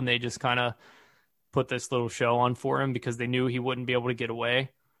powerful and they just kind of put this little show on for him because they knew he wouldn't be able to get away?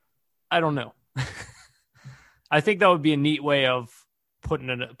 I don't know. I think that would be a neat way of putting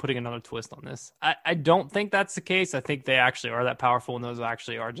another twist on this. I don't think that's the case. I think they actually are that powerful, and those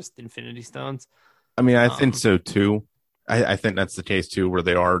actually are just Infinity Stones. I mean, I think so too. I think that's the case too, where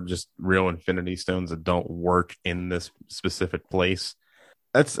they are just real Infinity Stones that don't work in this specific place.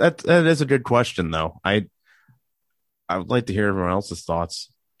 That is a good question, though. I would like to hear everyone else's thoughts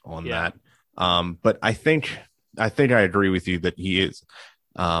on that. But I think I agree with you that he is.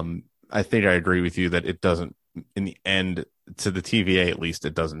 I think I agree with you that it doesn't, in the end, to the TVA at least,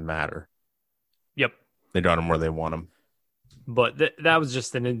 it doesn't matter. Yep. They got him where they want him. But that was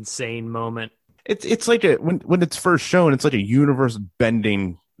just an insane moment. It's like when it's first shown, it's like a universe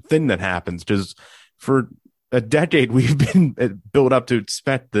bending thing that happens, because for a decade we've been built up to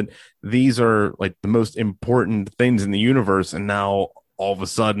expect that these are like the most important things in the universe, and now all of a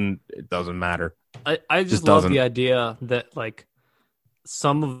sudden it doesn't matter. I just love the idea that like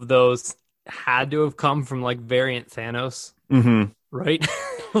some of those had to have come from like variant Thanos, right?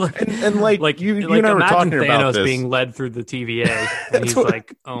 like you and I were talking Thanos about this. Being led through the TVA, and he's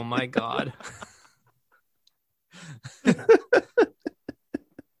like, "Oh my god."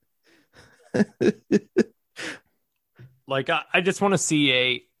 Like I just want to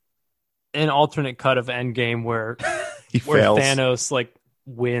see an alternate cut of Endgame where Thanos like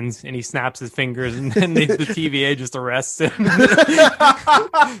wins and he snaps his fingers, and then the TVA just arrests him.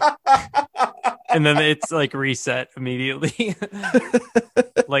 And then it's like reset immediately.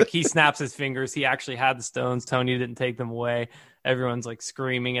 Like he snaps his fingers. He actually had the stones. Tony didn't take them away. Everyone's like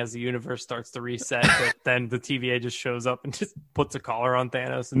screaming as the universe starts to reset. But then the TVA just shows up and just puts a collar on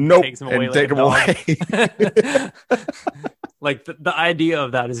Thanos and takes him away. Like the idea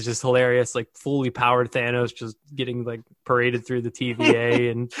of that is just hilarious. Like fully powered Thanos just getting like paraded through the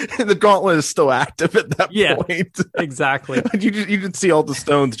TVA, and the gauntlet is still active at that point. Exactly. You can see all the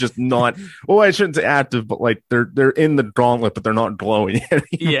stones just not. Well, I shouldn't say active, but like they're in the gauntlet, but they're not glowing anymore.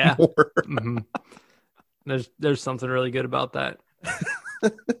 Yeah. There's something really good about that.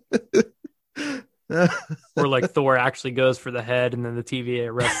 Or like Thor actually goes for the head and then the TVA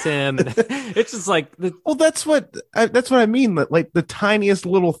arrests him. And it's just like, Well, that's what I mean. That like the tiniest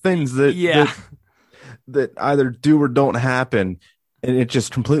little things yeah. that either do or don't happen, and it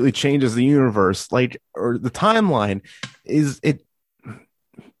just completely changes the universe, like or the timeline. Is it?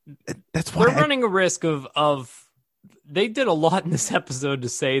 That's why They're running a risk of they did a lot in this episode to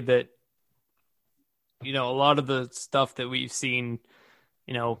say that, a lot of the stuff that we've seen,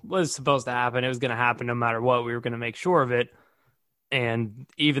 was supposed to happen. It was going to happen no matter what. We were going to make sure of it. And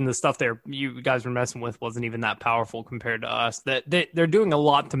even the stuff you guys were messing with wasn't even that powerful compared to us. That they're doing a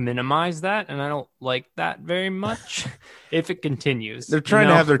lot to minimize that, and I don't like that very much. If it continues, they're trying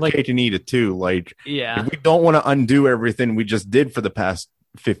to have their cake and eat it too. Like, yeah, we don't want to undo everything we just did for the past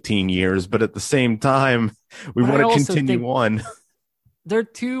 15 years, but at the same time, we want to continue on. They're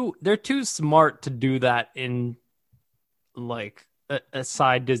too smart to do that in like a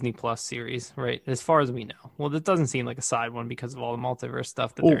side Disney Plus series, right? As far as we know. Well, it doesn't seem like a side one because of all the multiverse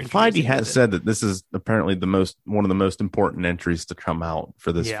stuff that they're Feige has said that this is apparently one of the most important entries to come out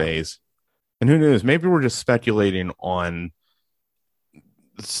for this phase. And who knows? Maybe we're just speculating on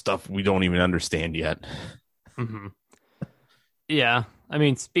stuff we don't even understand yet. Mm-hmm. Yeah. I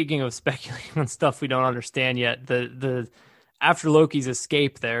mean, speaking of speculating on stuff we don't understand yet, the after Loki's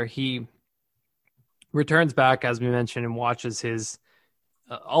escape there, he returns back, as we mentioned, and watches his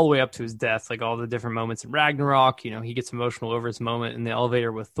all the way up to his death, like all the different moments in Ragnarok. He gets emotional over his moment in the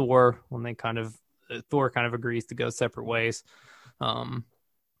elevator with Thor when they Thor kind of agrees to go separate ways.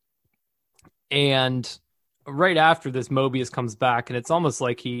 And right after this, Mobius comes back, and it's almost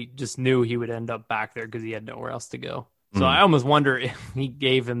like he just knew he would end up back there because he had nowhere else to go. So I almost wonder if he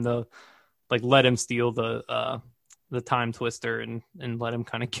gave him let him steal the time twister and let him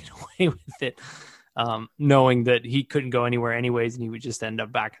kind of get away with it. Knowing that he couldn't go anywhere anyways, and he would just end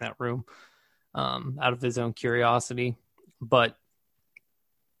up back in that room out of his own curiosity. But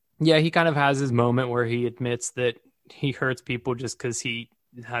yeah, he kind of has his moment where he admits that he hurts people just because he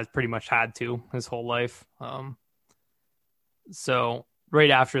has pretty much had to his whole life. So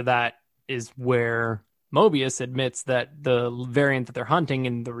right after that is where Mobius admits that the variant that they're hunting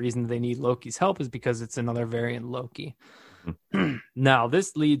and the reason they need Loki's help is because it's another variant Loki. Now,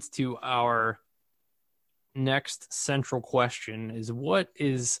 this leads to our next central question is what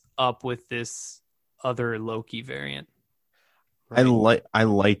is up with this other Loki variant? Right? I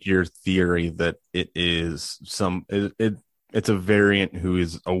like your theory that it is it's a variant who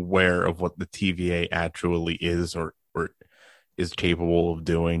is aware of what the TVA actually is or is capable of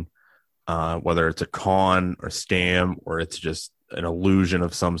doing, whether it's a con or scam or it's just an illusion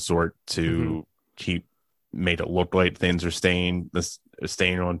of some sort to keep made it look like things are staying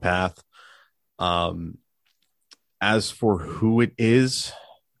on path. As for who it is,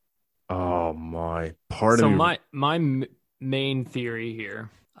 oh my! My main theory here,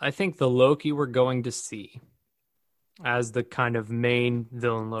 I think the Loki we're going to see as the kind of main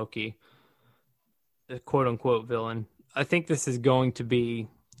villain Loki, the quote unquote villain, I think this is going to be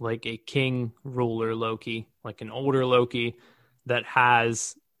like a king ruler Loki, like an older Loki that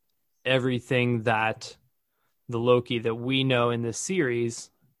has everything that the Loki that we know in this series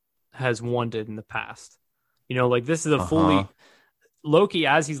has wanted in the past. Like this is a fully Loki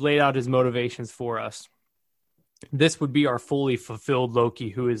as he's laid out his motivations for us. This would be our fully fulfilled Loki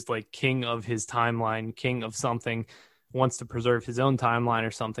who is like king of his timeline, king of something, wants to preserve his own timeline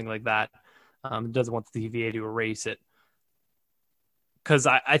or something like that. Doesn't want the TVA to erase it. Because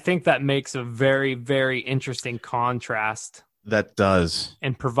I think that makes a very, very interesting contrast. That does.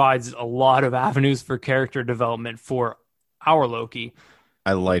 And provides a lot of avenues for character development for our Loki.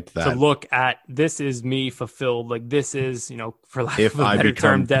 I liked that. To look at, this is me fulfilled. Like this is, for lack of a better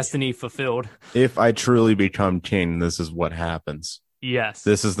term, destiny fulfilled. If I truly become king, this is what happens. Yes.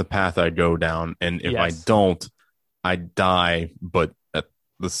 This is the path I go down. And if I don't, I die, but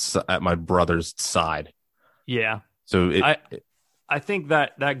at my brother's side. Yeah. So I think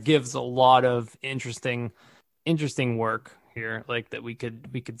that gives a lot of interesting work here, like that we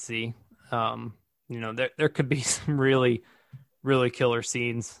could see. There could be some really, really killer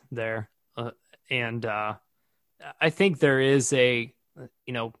scenes there. And I think there is there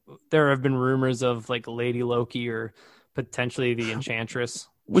have been rumors of like Lady Loki or potentially the Enchantress,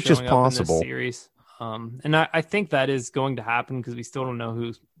 which is possible in this series. And I think that is going to happen because we still don't know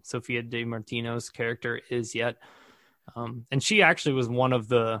who Sophia Di Martino's character is yet. And she actually was one of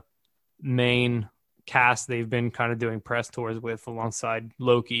the main cast they've been kind of doing press tours with alongside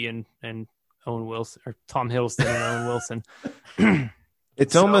Loki and Owen Wilson or Tom Hiddleston and Owen Wilson.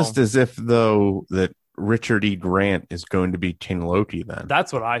 It's almost as if though that Richard E. Grant is going to be King Loki then.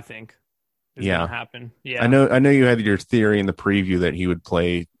 That's what I think. is going to Yeah. happen. Yeah. I know you had your theory in the preview that he would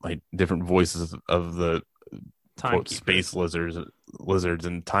play like different voices of the quote space lizards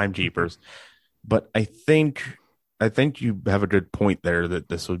and timekeepers. But I think you have a good point there that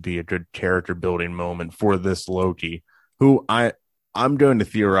this would be a good character building moment for this Loki, who I'm going to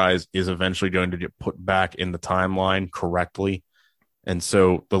theorize is eventually going to get put back in the timeline correctly. And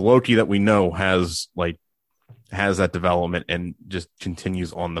so the Loki that we know has that development and just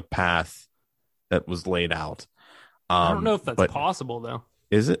continues on the path that was laid out. I don't know if that's But possible though.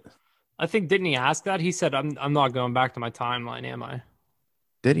 is it? I think didn't he ask that? He said, I'm not going back to my timeline, am I?"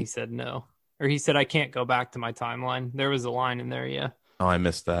 Did He he? said no. Or he said, "I can't go back to my timeline." There was a line in there, yeah. Oh, I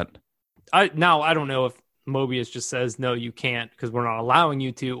missed that. I don't know if Mobius just says no, you can't because we're not allowing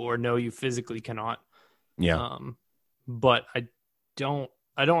you to, or no, you physically cannot. Yeah. But I don't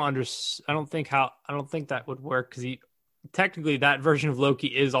think that would work because he technically that version of Loki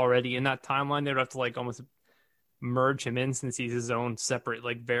is already in that timeline. They would have to like almost merge him in since he's his own separate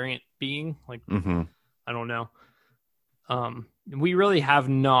like variant being. Like I don't know. We really have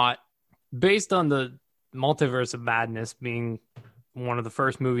not, based on the Multiverse of Madness being one of the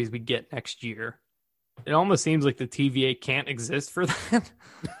first movies we get next year, it almost seems like the TVA can't exist for that.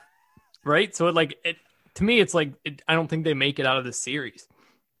 Right? So to me, it's like, I don't think they make it out of the series.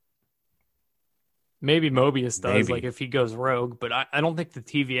 Maybe Mobius does, like if he goes rogue, but I don't think the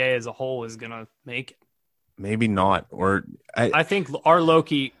TVA as a whole is going to make it. Maybe not. Or I think our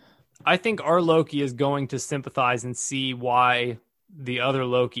Loki is going to sympathize and see why the other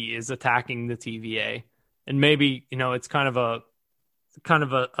Loki is attacking the TVA. And maybe, it's kind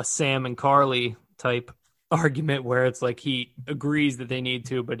of a Sam and Carly type argument where it's like he agrees that they need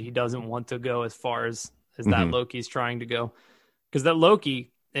to, but he doesn't want to go as far as that Loki's trying to go. Because that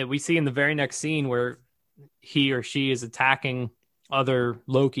Loki that we see in the very next scene where he or she is attacking other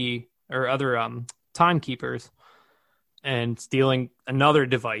Loki or other timekeepers and stealing another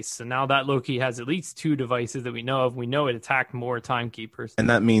device. So now that Loki has at least 2 devices that we know of. We know it attacked more timekeepers. And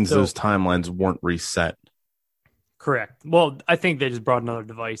that means those timelines weren't reset. Correct. Well, I think they just brought another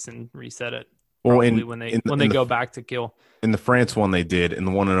device and reset it. Well, when they go back to kill. In the France one they did, in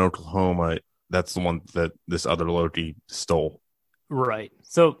the one in Oklahoma, that's the one that this other Loki stole. Right.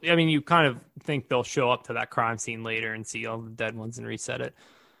 So, I mean, you kind of think they'll show up to that crime scene later and see all the dead ones and reset it.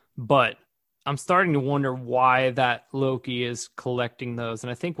 But I'm starting to wonder why that Loki is collecting those. And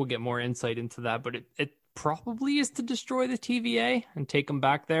I think we'll get more insight into that. But it probably is to destroy the TVA and take them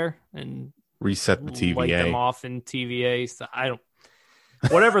back there and reset the TVA. Light them off in TVA. So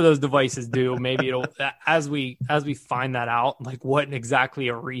whatever those devices do, maybe it'll, as we find that out, like what exactly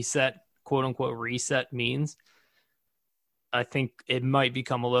a reset, quote unquote, reset means, I think it might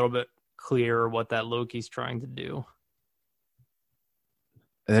become a little bit clearer what that Loki's trying to do.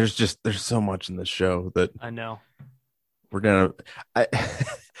 There's so much in this show that I know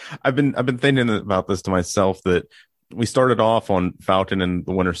I've been thinking about this to myself, that we started off on Falcon and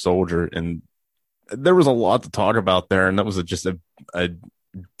the Winter Soldier, and there was a lot to talk about there, and that was just a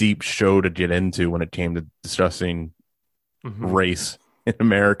deep show to get into when it came to discussing race in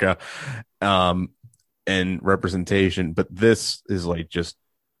America and representation. But this is like just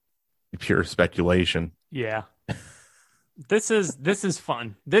pure speculation. Yeah. This is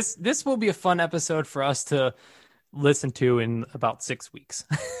fun. This will be a fun episode for us to listen to in about 6 weeks.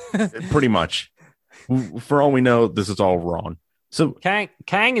 Pretty much. For all we know, this is all wrong. So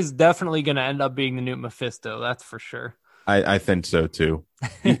Kang is definitely going to end up being the new Mephisto. That's for sure. I think so too.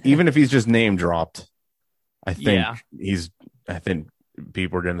 Even if he's just name dropped, I think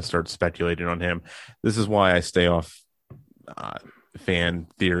people are going to start speculating on him. This is why I stay off fan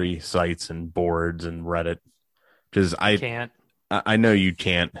theory sites and boards and Reddit, because I can't. I know you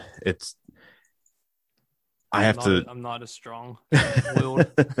can't. I'm not as strong willed.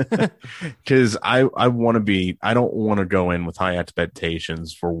 Because I want to be. I don't want to go in with high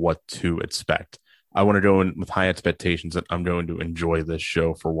expectations for what to expect. I want to go in with high expectations that I'm going to enjoy this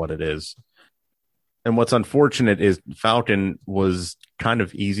show for what it is. And what's unfortunate is Falcon was kind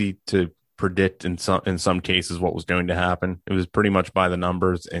of easy to predict in some cases what was going to happen. It was pretty much by the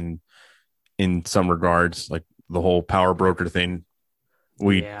numbers, and in some regards, like the whole power broker thing,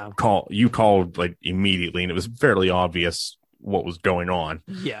 you called like immediately, and it was fairly obvious what was going on.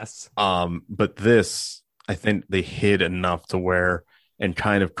 Yes. But this, I think they hid enough to where, and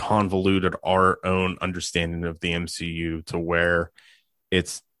kind of convoluted our own understanding of the MCU to where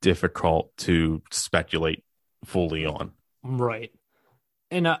it's difficult to speculate fully on. Right.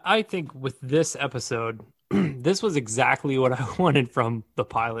 And I think with this episode, this was exactly what I wanted from the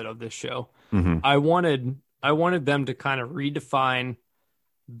pilot of this show. I wanted them to kind of redefine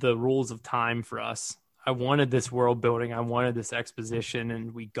the rules of time for us. I wanted this world building. I wanted this exposition,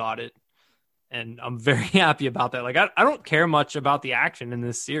 and we got it. And I'm very happy about that. Like, I don't care much about the action in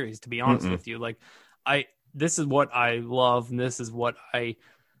this series, to be honest with you. Like, this is what I love, and this is what I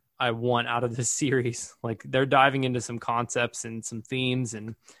want out of this series. Like, they're diving into some concepts and some themes,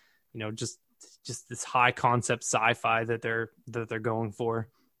 and just this high concept sci-fi that they're going for.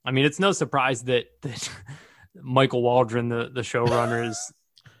 I mean, it's no surprise that Michael Waldron, the showrunner, is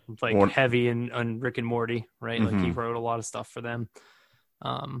like heavy on Rick and Morty, right? Like, he wrote a lot of stuff for them.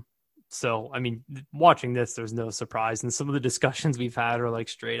 So, I mean, watching this, there's no surprise. And some of the discussions we've had are like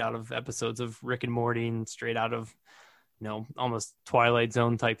straight out of episodes of Rick and Morty and straight out of, almost Twilight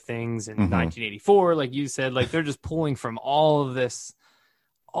Zone type things in 1984. Like you said, like they're just pulling from all of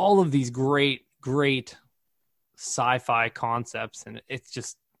these great, great sci-fi concepts. And it's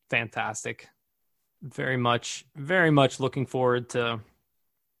just fantastic. Very much looking forward to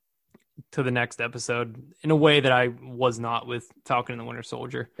the next episode in a way that I was not with Falcon and the Winter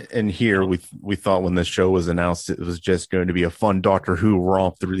Soldier. And here we thought when this show was announced, it was just going to be a fun Doctor Who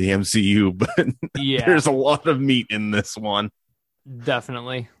romp through the MCU, but there's a lot of meat in this one.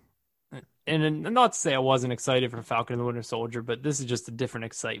 Definitely. And not to say I wasn't excited for Falcon and the Winter Soldier, but this is just a different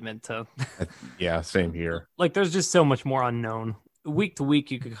excitement to. Yeah, same here. Like, there's just so much more unknown. Week to week,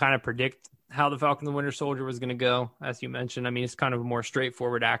 you could kind of predict how the Falcon and the Winter Soldier was going to go, as you mentioned. I mean, it's kind of a more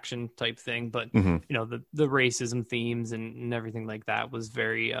straightforward action type thing, but the racism themes and everything like that was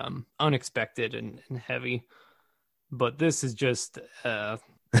very unexpected and heavy. But this is just a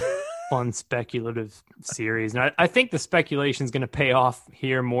fun speculative series, and I think the speculation is going to pay off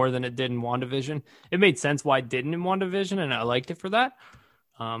here more than it did in WandaVision. It made sense why it didn't in WandaVision, and I liked it for that.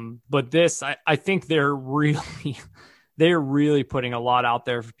 But this, I think they're really putting a lot out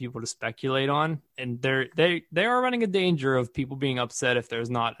there for people to speculate on, and they are running a danger of people being upset if there's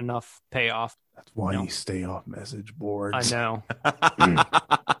not enough payoff. That's why you stay off message boards. I know.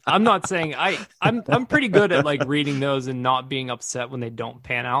 I'm not saying I'm pretty good at like reading those and not being upset when they don't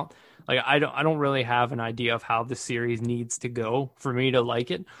pan out. Like, I don't really have an idea of how the series needs to go for me to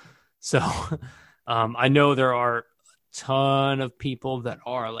like it. So I know there are a ton of people that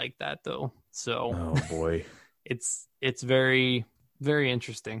are like that though. So oh boy. It's very, very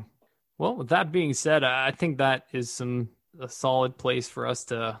interesting. Well, with that being said, I think that is a solid place for us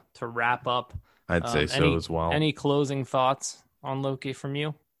to wrap up. I'd say so as well. Any closing thoughts on Loki from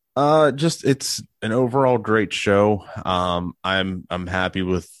you? Just it's an overall great show. I'm happy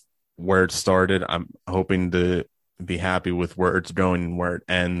with where it started. I'm hoping to be happy with where it's going and where it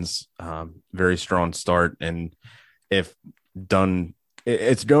ends. Very strong start, and if done.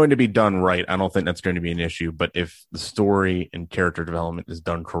 It's going to be done right. I don't think that's going to be an issue. But if the story and character development is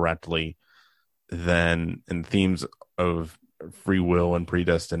done correctly, then and themes of free will and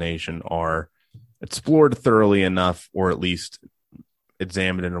predestination are explored thoroughly enough, or at least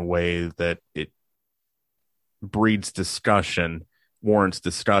examined in a way that it breeds discussion, warrants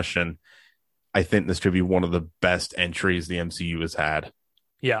discussion, I think this could be one of the best entries the MCU has had.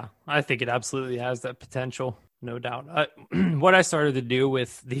 Yeah, I think it absolutely has that potential. No doubt. What I started to do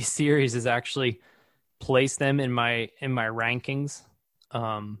with these series is actually place them in my rankings,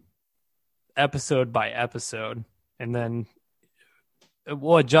 episode by episode, and then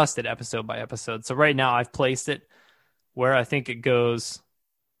we'll adjust it episode by episode. So right now I've placed it where I think it goes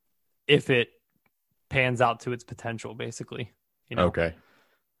if it pans out to its potential, basically. Okay.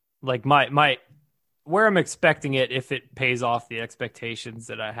 Like my where I'm expecting it if it pays off the expectations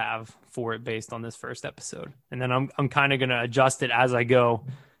that I have for it based on this first episode. And then I'm kind of going to adjust it as I go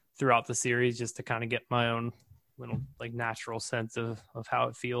throughout the series just to kind of get my own little like natural sense of how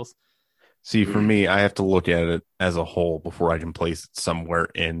it feels. See, for me, I have to look at it as a whole before I can place it somewhere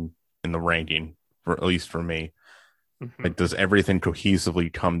in the ranking, for at least for me. Mm-hmm. Like, does everything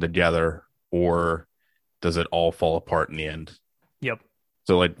cohesively come together, or does it all fall apart in the end? Yep.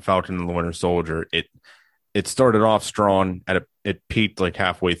 So like Falcon and the Winter Soldier, it started off strong, it peaked like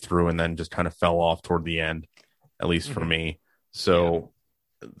halfway through and then just kind of fell off toward the end, at least for me. So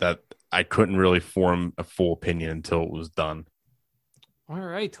that I couldn't really form a full opinion until it was done. All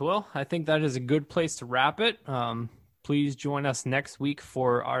right. Well, I think that is a good place to wrap it. Please join us next week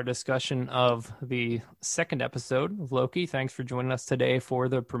for our discussion of the second episode of Loki. Thanks for joining us today for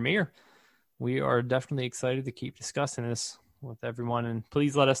the premiere. We are definitely excited to keep discussing this with everyone, and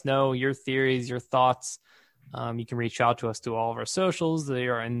please let us know your theories, your thoughts. You can reach out to us through all of our socials. They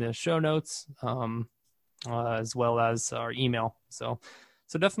are in the show notes, as well as our email. So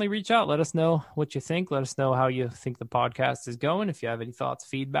definitely reach out. Let us know what you think. Let us know how you think the podcast is going. If you have any thoughts,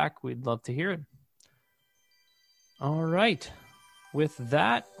 feedback, we'd love to hear it. All right. with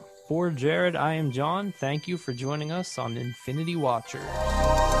that, for Jared, I am John. Thank you for joining us on Infinity Watchers.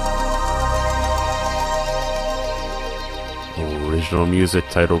 Original music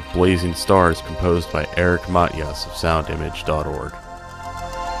titled Blazing Stars, composed by Eric Matyas of SoundImage.org.